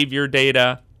 behavior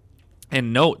data,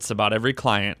 and notes about every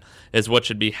client, is what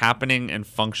should be happening and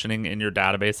functioning in your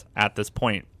database at this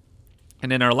point.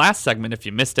 And in our last segment, if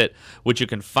you missed it, which you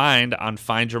can find on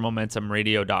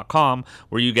FindYourMomentumRadio.com,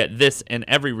 where you get this and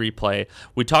every replay,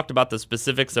 we talked about the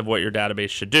specifics of what your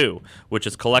database should do, which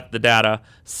is collect the data,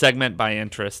 segment by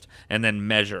interest, and then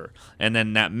measure. And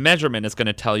then that measurement is going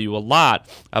to tell you a lot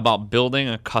about building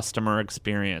a customer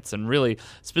experience. And really,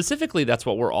 specifically, that's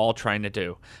what we're all trying to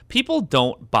do. People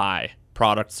don't buy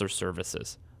products or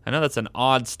services. I know that's an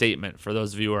odd statement for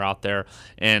those of you who are out there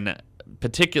in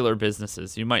particular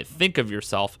businesses. You might think of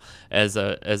yourself as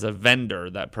a vendor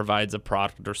that provides a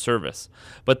product or service.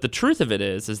 But the truth of it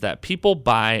is that people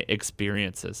buy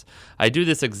experiences. I do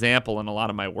this example in a lot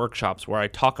of my workshops where I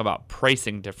talk about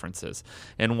pricing differences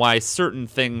and why certain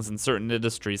things in certain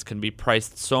industries can be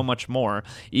priced so much more,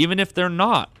 even if they're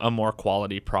not a more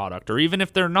quality product, or even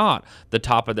if they're not the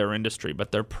top of their industry,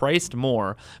 but they're priced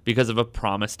more because of a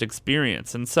promised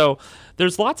experience. And so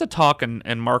there's lots of talk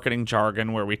and marketing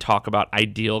jargon where we talk about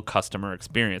ideal customer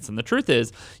experience. And the truth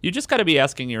is, you just got to be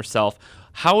asking yourself,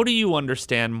 how do you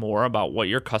understand more about what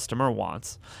your customer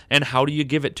wants, and how do you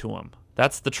give it to them?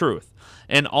 That's the truth.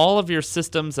 And all of your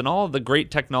systems and all of the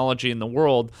great technology in the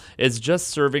world is just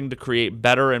serving to create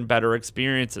better and better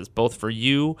experiences, both for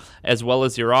you as well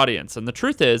as your audience. And the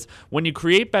truth is, when you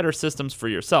create better systems for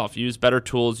yourself, use better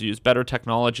tools, use better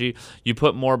technology, you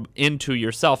put more into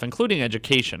yourself, including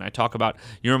education. I talk about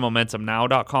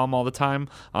YourMomentumNow.com all the time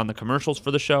on the commercials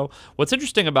for the show. What's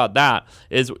interesting about that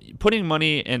is putting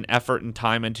money and effort and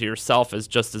time into yourself is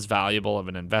just as valuable of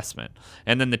an investment.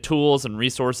 And then the tools and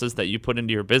resources that you put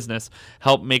into your business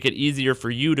help make it easier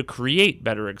for you to create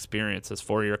better experiences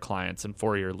for your clients and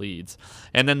for your leads.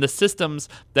 And then the systems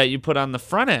that you put on the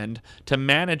front end to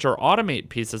manage or automate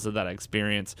pieces of that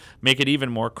experience make it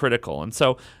even more critical. And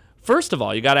so, first of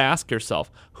all, you got to ask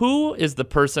yourself, who is the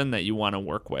person that you want to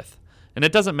work with? And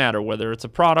it doesn't matter whether it's a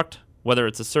product, whether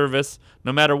it's a service,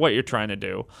 no matter what you're trying to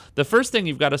do. The first thing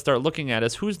you've got to start looking at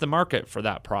is, who's the market for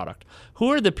that product?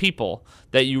 Who are the people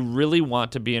that you really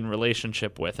want to be in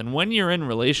relationship with? And when you're in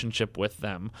relationship with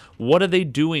them, what are they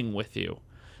doing with you?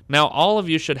 Now, all of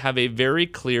you should have a very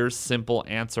clear, simple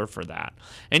answer for that.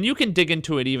 And you can dig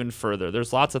into it even further.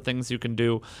 There's lots of things you can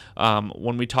do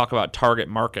when we talk about target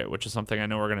market, which is something I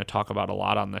know we're going to talk about a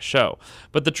lot on the show.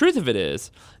 But the truth of it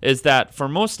is that for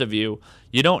most of you,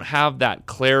 You don't have that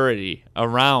clarity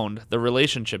around the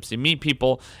relationships. You meet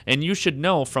people, and you should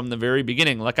know from the very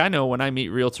beginning. Like I know when I meet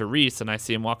Realtor Reese and I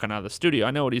see him walking out of the studio,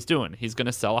 I know what he's doing. He's going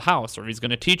to sell a house, or he's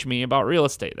going to teach me about real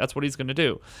estate. That's what he's going to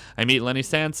do. I meet Lenny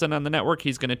Sanson on the network.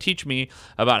 He's going to teach me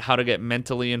about how to get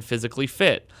mentally and physically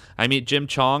fit. I meet Jim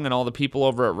Chong and all the people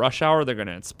over at Rush Hour. They're going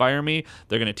to inspire me.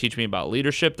 They're going to teach me about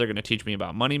leadership. They're going to teach me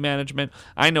about money management.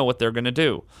 I know what they're going to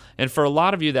do. And for a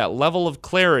lot of you, that level of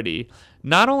clarity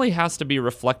not only has to be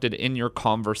reflected in your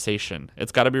conversation,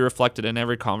 it's got to be reflected in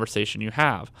every conversation you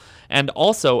have. And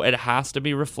also, it has to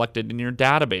be reflected in your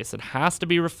database. It has to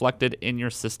be reflected in your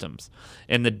systems,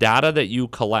 in the data that you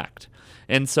collect.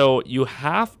 And so you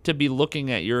have to be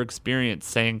looking at your experience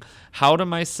saying, how do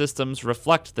my systems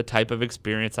reflect the type of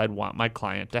experience I'd want my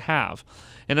client to have?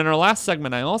 And in our last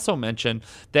segment, I also mentioned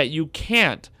that you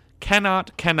cannot,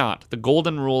 the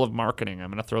golden rule of marketing. I'm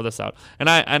going to throw this out. And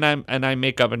I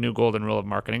make up a new golden rule of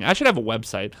marketing. I should have a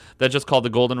website that's just called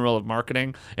the golden rule of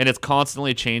marketing, and it's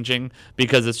constantly changing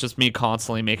because it's just me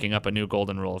constantly making up a new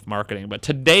golden rule of marketing. But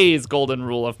today's golden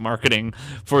rule of marketing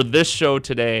for this show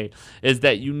today is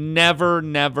that you never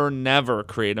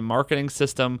create a marketing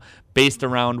system based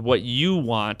around what you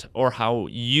want or how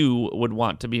you would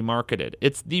want to be marketed.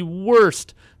 It's the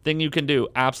worst thing you can do,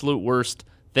 absolute worst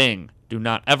thing. Do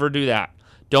not ever do that.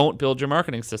 Don't build your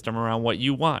marketing system around what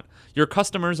you want. Your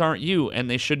customers aren't you, and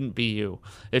they shouldn't be you.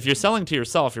 If you're selling to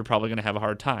yourself, you're probably going to have a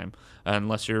hard time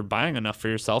unless you're buying enough for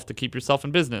yourself to keep yourself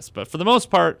in business. But for the most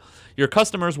part, your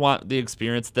customers want the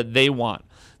experience that they want.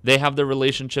 They have the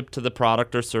relationship to the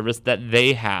product or service that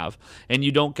they have, and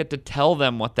you don't get to tell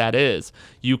them what that is.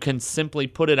 You can simply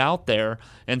put it out there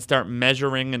and start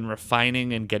measuring and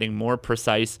refining and getting more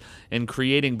precise and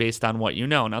creating based on what you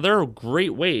know. Now, there are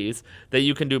great ways that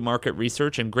you can do market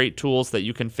research and great tools that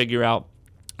you can figure out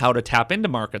how to tap into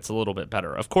markets a little bit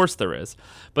better. Of course there is.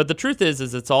 But the truth is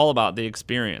it's all about the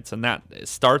experience, and that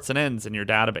starts and ends in your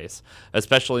database,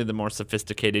 especially the more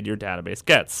sophisticated your database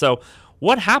gets. So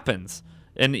what happens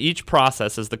in each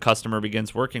process as the customer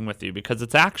begins working with you? Because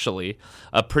it's actually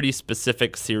a pretty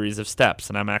specific series of steps,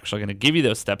 and I'm actually going to give you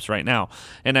those steps right now.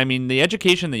 And I mean, the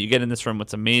education that you get in this room,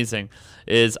 what's amazing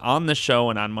is on the show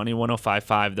and on Money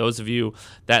 105.5, those of you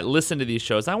that listen to these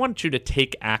shows, I want you to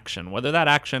take action. Whether that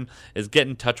action is get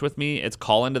in touch with me, it's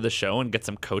call into the show and get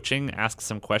some coaching, ask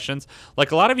some questions.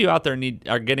 Like a lot of you out there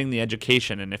are getting the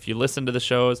education, and if you listen to the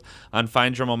shows on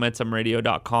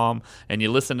findyourmomentumradio.com and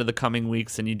you listen to the coming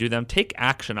weeks and you do them, take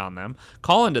action on them.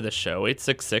 Call into the show,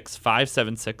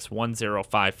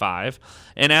 866-576-1055,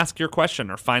 and ask your question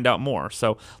or find out more.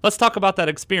 So let's talk about that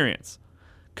experience.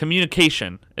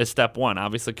 Communication is step one.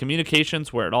 Obviously,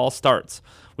 communication's where it all starts.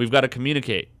 We've got to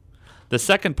communicate. The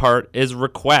second part is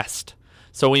request.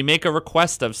 So we make a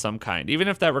request of some kind. Even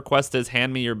if that request is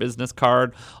hand me your business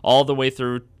card, all the way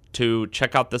through to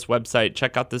check out this website,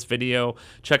 check out this video,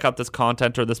 check out this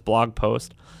content or this blog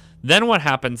post. Then what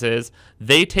happens is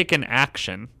they take an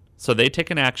action. So they take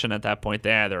an action at that point.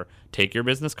 They either take your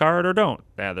business card or don't.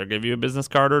 They either give you a business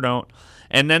card or don't.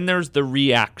 And then there's the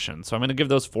reaction. So I'm going to give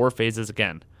those four phases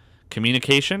again.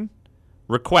 Communication,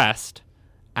 request,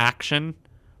 action,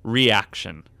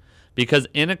 reaction. Because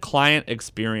in a client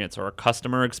experience or a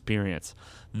customer experience,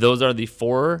 those are the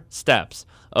four steps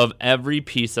of every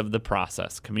piece of the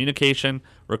process. Communication,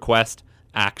 request,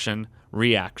 action,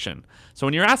 reaction. So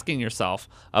when you're asking yourself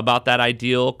about that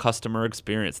ideal customer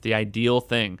experience, the ideal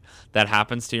thing that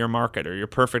happens to your market or your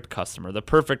perfect customer, the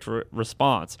perfect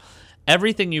response,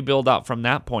 everything you build out from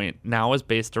that point now is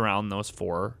based around those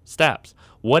four steps.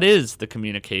 What is the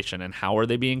communication and how are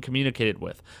they being communicated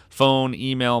with? Phone,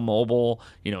 email, mobile,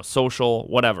 social,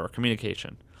 whatever,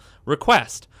 communication.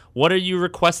 Request. What are you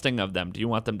requesting of them? Do you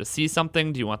want them to see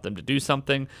something? Do you want them to do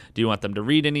something? Do you want them to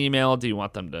read an email? Do you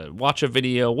want them to watch a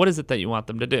video? What is it that you want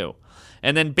them to do?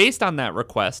 And then based on that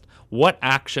request, what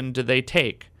action do they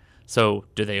take? So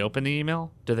do they open the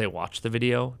email? Do they watch the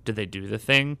video? Do they do the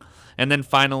thing? And then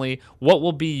finally, what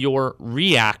will be your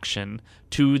reaction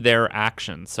to their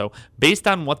action? So based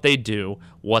on what they do,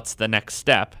 what's the next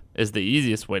step is the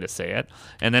easiest way to say it.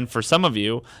 And then for some of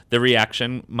you, the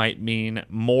reaction might mean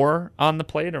more on the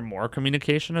plate or more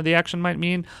communication, or the action might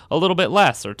mean a little bit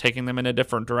less or taking them in a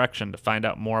different direction to find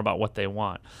out more about what they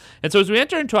want. And so as we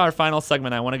enter into our final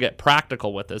segment, I want to get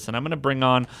practical with this, and I'm going to bring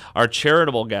on our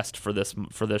charitable guest for this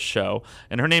show,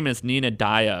 and her name is Nina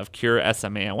Daya of Cure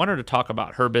SMA. I want her to talk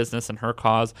about her business and her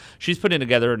cause. She's putting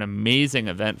together an amazing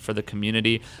event for the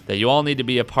community that you all need to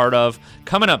be a part of.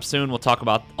 Coming up soon, we'll talk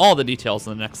about all the details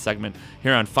in the next segment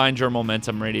here on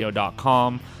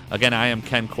findyourmomentumradio.com. Again, I am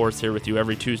Ken Kors here with you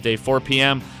every Tuesday, 4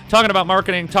 p.m., talking about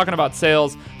marketing, talking about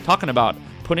sales, talking about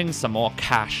putting some more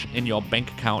cash in your bank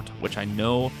account, which I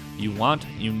know you want,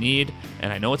 you need,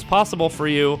 and I know it's possible for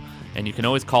you. And you can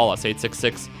always call us,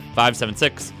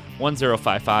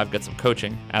 866-576-1055. Get some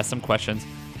coaching, ask some questions,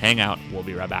 hang out. We'll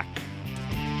be right back.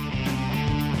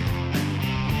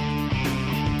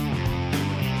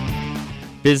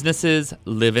 Businesses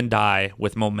live and die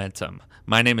with momentum.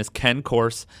 My name is Ken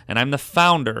Korse, and I'm the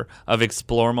founder of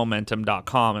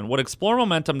ExploreMomentum.com. And what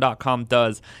ExploreMomentum.com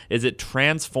does is it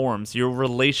transforms your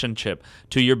relationship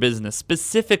to your business,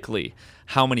 specifically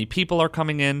how many people are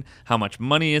coming in, how much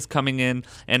money is coming in,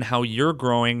 and how you're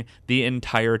growing the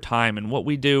entire time. And what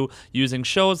we do using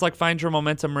shows like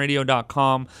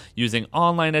FindYourMomentumRadio.com, using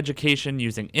online education,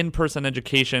 using in-person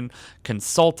education,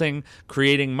 consulting,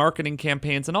 creating marketing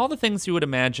campaigns, and all the things you would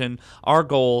imagine, our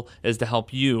goal is to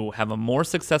help you have a more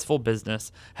successful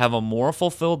business, have a more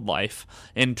fulfilled life,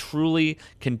 and truly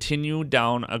continue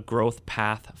down a growth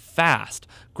path fast.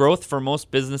 Growth for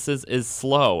most businesses is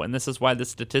slow, and this is why the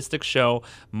statistics show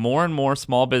more and more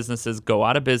small businesses go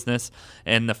out of business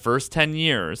in the first 10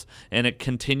 years, and it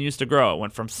continues to grow. It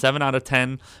went from 7 out of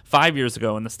 10 5 years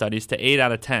ago in the studies to 8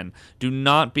 out of 10. Do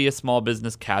not be a small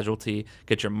business casualty.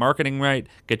 Get your marketing right,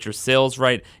 get your sales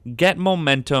right, get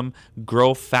momentum,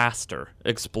 grow faster.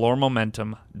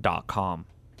 ExploreMomentum.com.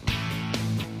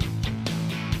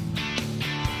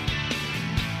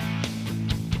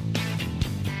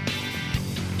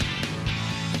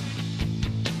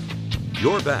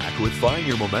 You're back with Find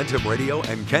Your Momentum Radio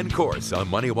and Ken Korse on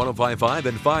Money 105.5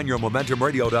 and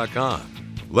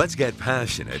FindYourMomentumRadio.com. Let's get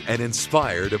passionate and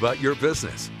inspired about your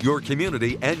business, your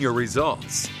community, and your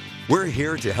results. We're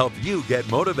here to help you get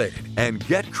motivated and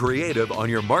get creative on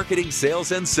your marketing,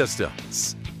 sales, and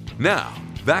systems. Now,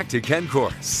 back to Ken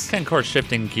Korse. Ken Korse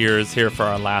shifting gears here for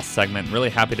our last segment. Really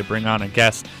happy to bring on a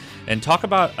guest and talk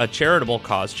about a charitable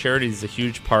cause. Charity is a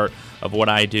huge part of what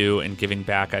I do and giving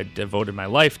back. I devoted my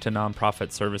life to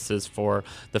nonprofit services for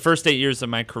the first 8 years of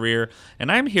my career.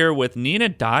 And I'm here with Nina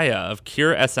Daya of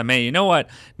Cure SMA. You know what,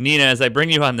 Nina, as I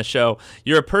bring you on the show,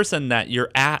 you're a person that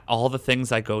you're at all the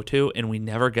things I go to, and we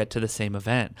never get to the same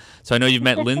event. So I know you've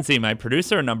met Lindsay, my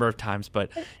producer, a number of times,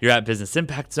 but you're at Business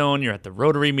Impact Zone, you're at the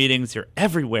Rotary meetings, you're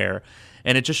everywhere.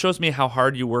 And it just shows me how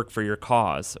hard you work for your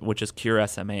cause, which is Cure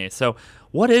SMA. So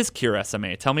what is Cure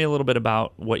SMA? Tell me a little bit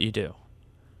about what you do.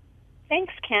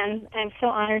 Thanks, Ken. I'm so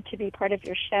honored to be part of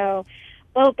your show.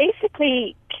 Well,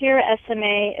 basically, Cure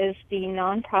SMA is the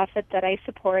nonprofit that I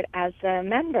support as a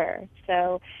member.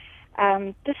 So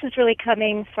this is really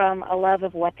coming from a love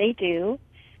of what they do.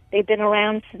 They've been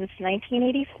around since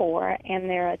 1984, and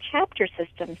they're a chapter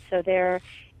system. So they're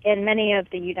in many of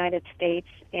the United States,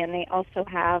 and they also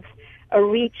have a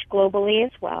reach globally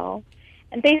as well.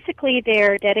 And basically,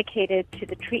 they're dedicated to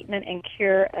the treatment and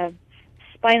cure of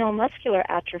spinal muscular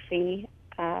atrophy.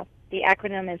 The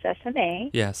acronym is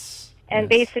SMA. Yes. And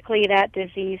basically that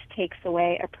disease takes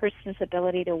away a person's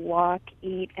ability to walk,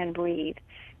 eat, and breathe.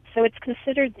 So it's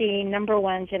considered the number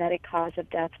one genetic cause of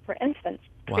death for infants.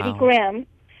 Pretty grim,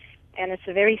 and it's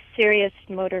a very serious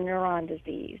motor neuron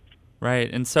disease.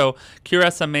 Right. And so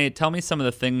Cure SMA, tell me some of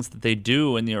the things that they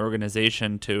do in the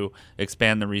organization to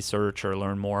expand the research or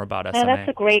learn more about SMA. That's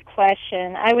a great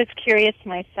question. I was curious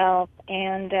myself,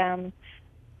 and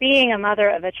being a mother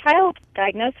of a child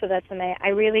diagnosed with SMA, I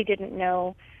really didn't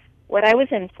know what I was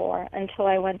in for until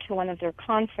I went to one of their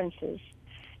conferences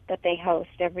that they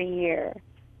host every year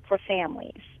for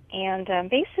families. And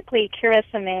basically, Cure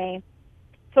SMA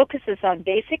focuses on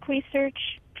basic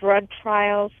research, drug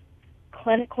trials,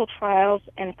 clinical trials,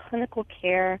 and clinical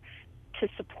care to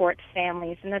support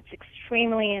families. And that's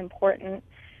extremely important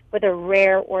with a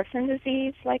rare orphan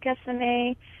disease like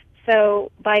SMA.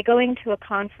 So by going to a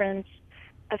conference,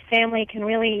 a family can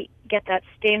really get that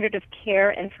standard of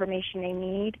care information they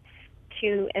need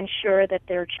to ensure that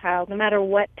their child, no matter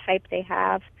what type they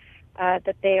have,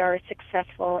 that they are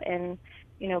successful in,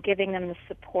 giving them the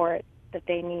support that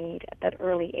they need at that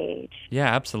early age. Yeah,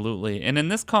 absolutely. And in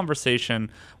this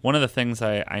conversation, one of the things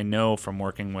I know from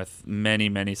working with many,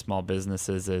 many small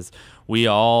businesses is we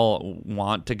all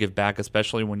want to give back,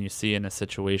 especially when you see in a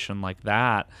situation like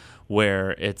that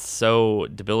where it's so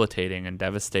debilitating and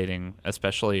devastating,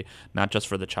 especially not just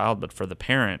for the child, but for the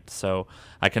parent. So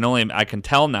I can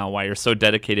tell now why you're so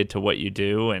dedicated to what you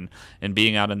do and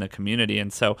being out in the community.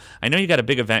 And so I know you got a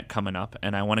big event coming up,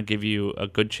 and I want to give you a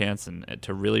good chance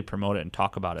to really promote it and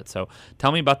talk about it. So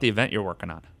tell me about the event you're working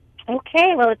on.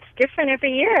 Okay, well, it's different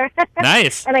every year.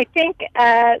 Nice. And I think,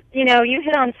 you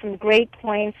hit on some great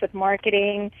points with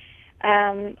marketing.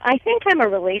 I think I'm a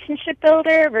relationship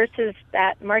builder versus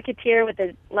that marketeer with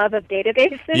the love of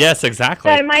databases. Yes, exactly.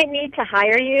 So I might need to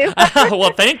hire you.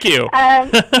 Well, thank you.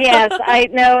 Yes, I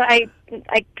know. I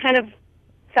kind of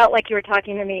felt like you were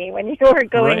talking to me when you were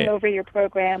going over your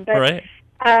program. But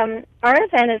our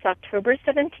event is October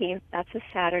 17th. That's a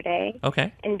Saturday.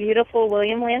 Okay. In beautiful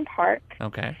William Land Park.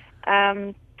 Okay.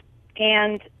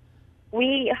 And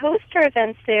we host our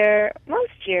events there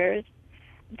most years.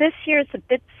 This year is a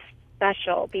bit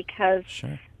special because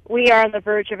we are on the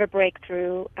verge of a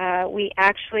breakthrough. We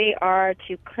actually are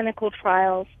to clinical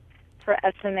trials for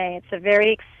SMA. It's a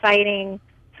very exciting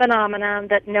phenomenon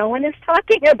that no one is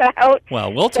talking about.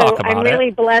 Well, we'll talk about it. I'm really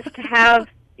blessed to have,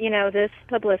 this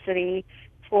publicity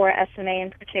for SMA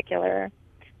in particular.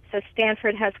 So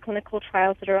Stanford has clinical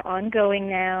trials that are ongoing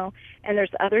now, and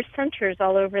there's other centers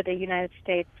all over the United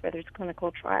States where there's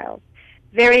clinical trials.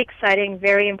 Very exciting,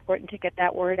 very important to get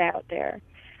that word out there.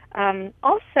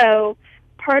 Also,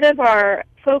 part of our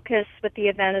focus with the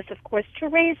event is, of course, to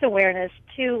raise awareness,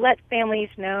 to let families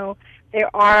know there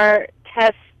are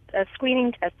tests,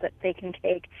 screening tests that they can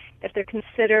take if they're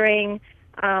considering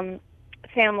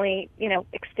family,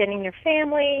 extending their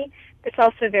family. It's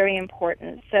also very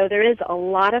important. So there is a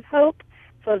lot of hope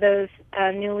for those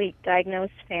newly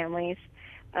diagnosed families,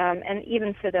 and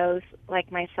even for those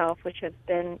like myself, which have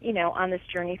been, on this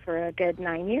journey for a good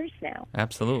 9 years now.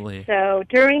 Absolutely. So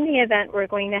during the event, we're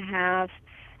going to have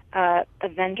a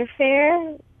vendor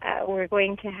fair. We're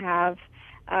going to have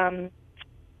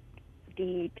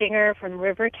the Dinger from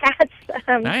River Cats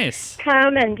nice.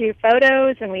 Come and do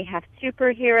photos, and we have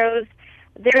superheroes.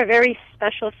 They're a very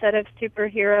special set of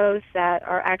superheroes that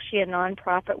are actually a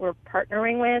nonprofit we're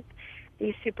partnering with.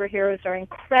 These superheroes are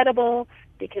incredible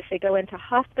because they go into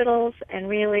hospitals and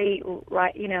really,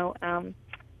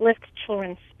 lift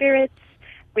children's spirits.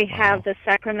 We have the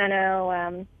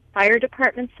Sacramento Fire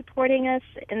Department supporting us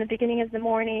in the beginning of the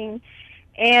morning.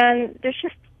 And there's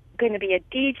just going to be a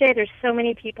DJ. There's so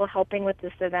many people helping with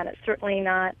this event. It's certainly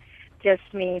not just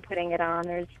me putting it on.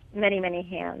 There's many, many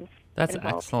hands. That's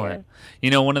excellent.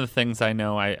 Here. One of the things I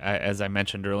know, I as I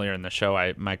mentioned earlier in the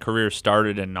show, my career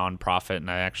started in nonprofit,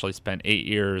 and I actually spent 8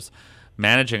 years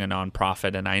managing a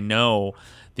nonprofit. And I know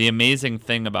the amazing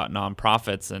thing about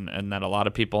nonprofits, and that a lot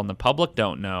of people in the public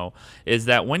don't know, is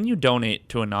that when you donate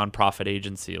to a nonprofit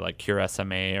agency like Cure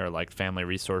SMA or like Family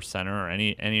Resource Center or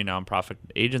any nonprofit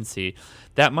agency,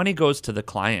 that money goes to the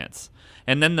clients.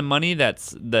 And then the money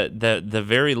that's the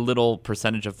very little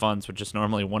percentage of funds, which is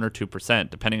normally 1 or 2%,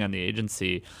 depending on the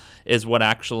agency, is what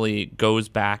actually goes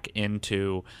back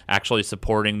into actually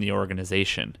supporting the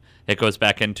organization. It goes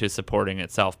back into supporting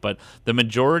itself. But the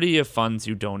majority of funds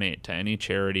you donate to any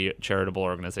charitable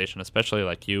organization, especially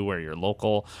like you, where you're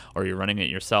local or you're running it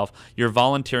yourself, you're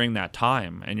volunteering that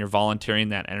time and you're volunteering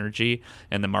that energy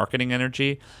and the marketing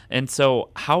energy. And so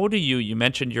how do you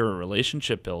mentioned you're a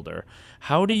relationship builder.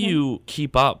 How do you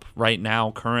keep up right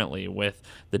now currently with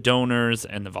the donors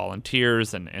and the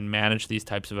volunteers and manage these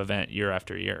types of events year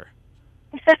after year?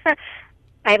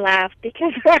 I laugh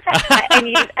because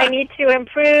I need to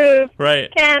improve.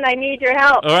 Right. Ken, I need your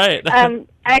help. All right.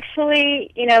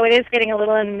 Actually, it is getting a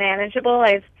little unmanageable.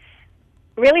 I've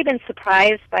really been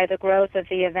surprised by the growth of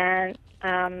the event,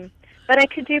 but I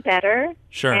could do better.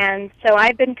 Sure. And so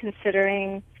I've been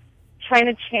considering trying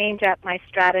to change up my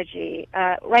strategy.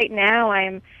 Right now,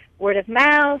 I'm word of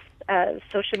mouth.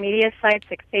 Social media sites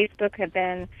like Facebook have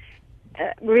been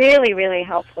really, really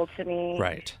helpful to me.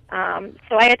 Right.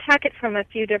 So I attack it from a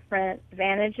few different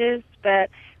vantages, but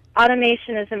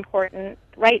automation is important.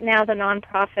 Right now, the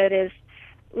nonprofit is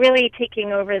really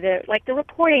taking over the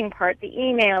reporting part, the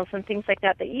emails and things like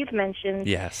that you've mentioned.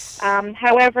 Yes.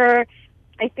 However,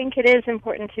 I think it is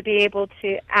important to be able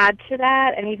to add to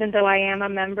that, and even though I am a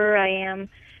member, I am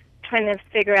trying to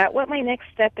figure out what my next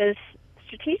step is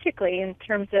strategically in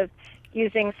terms of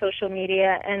using social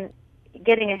media and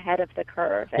getting ahead of the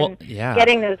curve and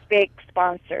getting those big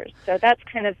sponsors. So that's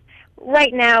kind of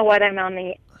right now what I'm on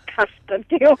the cusp of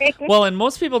doing. Well, and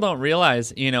most people don't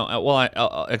realize,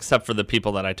 except for the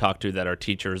people that I talk to that are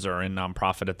teachers or in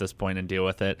nonprofit at this point and deal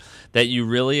with it, that you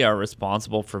really are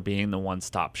responsible for being the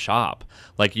one-stop shop.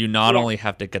 Like you not only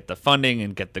have to get the funding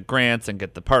and get the grants and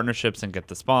get the partnerships and get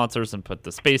the sponsors and put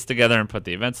the space together and put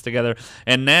the events together,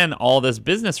 and then all this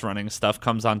business running stuff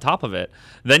comes on top of it.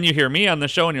 Then you hear me on the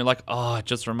show and you're like, oh, it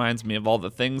just reminds me of all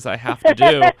the things I have to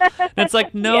do. And it's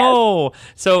like, no. Yes.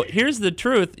 So here's the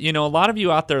truth. A lot of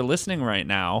you out there there listening right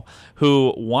now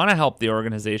who want to help the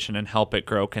organization and help it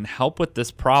grow can help with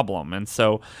this problem. And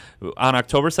so on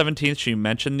October 17th, she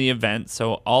mentioned the event.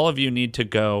 So all of you need to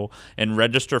go and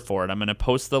register for it. I'm going to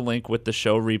post the link with the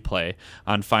show replay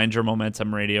on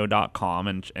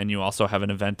findyourmomentumradio.com. And you also have an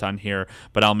event on here,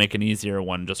 but I'll make an easier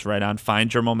one. Just write on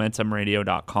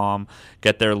findyourmomentumradio.com.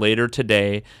 Get there later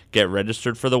today. Get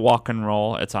registered for the walk and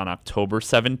roll. It's on October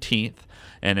 17th.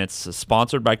 And it's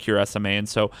sponsored by Cure SMA. And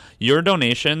so your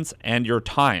donations and your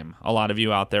time, a lot of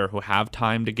you out there who have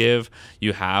time to give,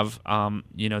 you have,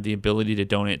 the ability to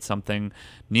donate something.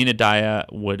 Nina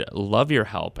Daya would love your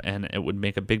help, and it would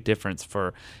make a big difference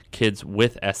for kids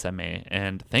with SMA.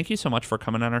 And thank you so much for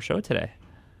coming on our show today.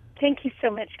 Thank you so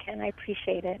much, Ken. I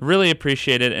appreciate it. Really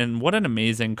appreciate it. And what an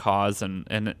amazing cause.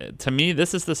 And to me,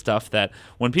 this is the stuff that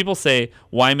when people say,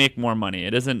 why make more money?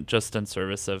 It isn't just in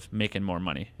service of making more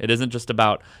money. It isn't just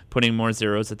about putting more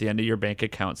zeros at the end of your bank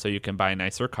account so you can buy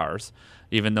nicer cars,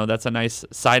 even though that's a nice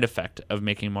side effect of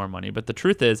making more money. But the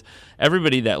truth is,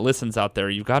 everybody that listens out there,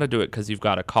 you've got to do it because you've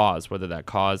got a cause, whether that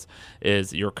cause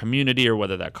is your community or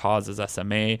whether that cause is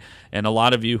SMA. And a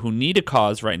lot of you who need a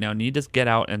cause right now need to get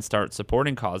out and start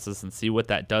supporting causes and see what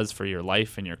that does for your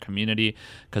life and your community,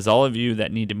 because all of you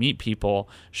that need to meet people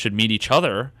should meet each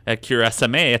other at Cure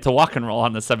SMA at the Walk and Roll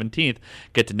on the 17th,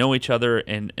 get to know each other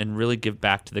and really give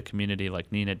back to the community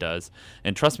like Nina does.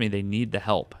 And trust me, they need the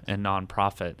help and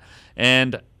nonprofit.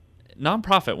 And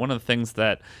nonprofit, one of the things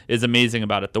that is amazing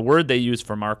about it, the word they use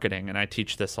for marketing, and I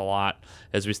teach this a lot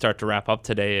as we start to wrap up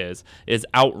today, is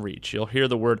outreach. You'll hear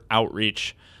the word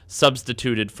outreach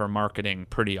substituted for marketing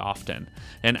pretty often.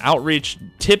 And outreach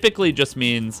typically just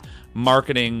means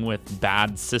marketing with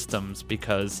bad systems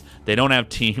because they don't have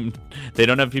team, they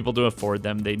don't have people to afford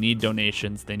them, they need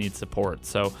donations, they need support.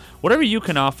 So whatever you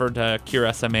can offer to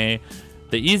Cure SMA,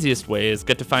 the easiest way is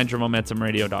get to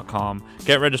findyourmomentumradio.com.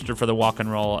 Get registered for the Walk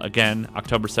and Roll. Again,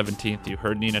 October 17th. You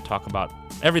heard Nina talk about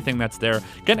everything that's there.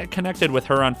 Get connected with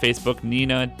her on Facebook,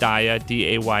 Nina Daya,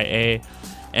 D-A-Y-A.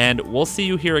 And we'll see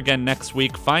you here again next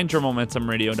week.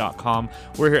 Findyourmomentumradio.com.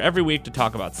 We're here every week to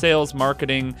talk about sales,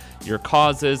 marketing, your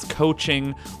causes,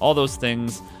 coaching, all those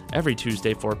things. Every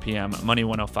Tuesday, 4 p.m., Money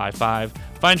 105.5.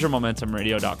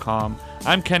 Findyourmomentumradio.com.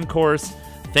 I'm Ken Kors.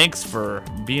 Thanks for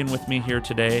being with me here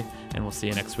today, and we'll see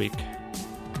you next week.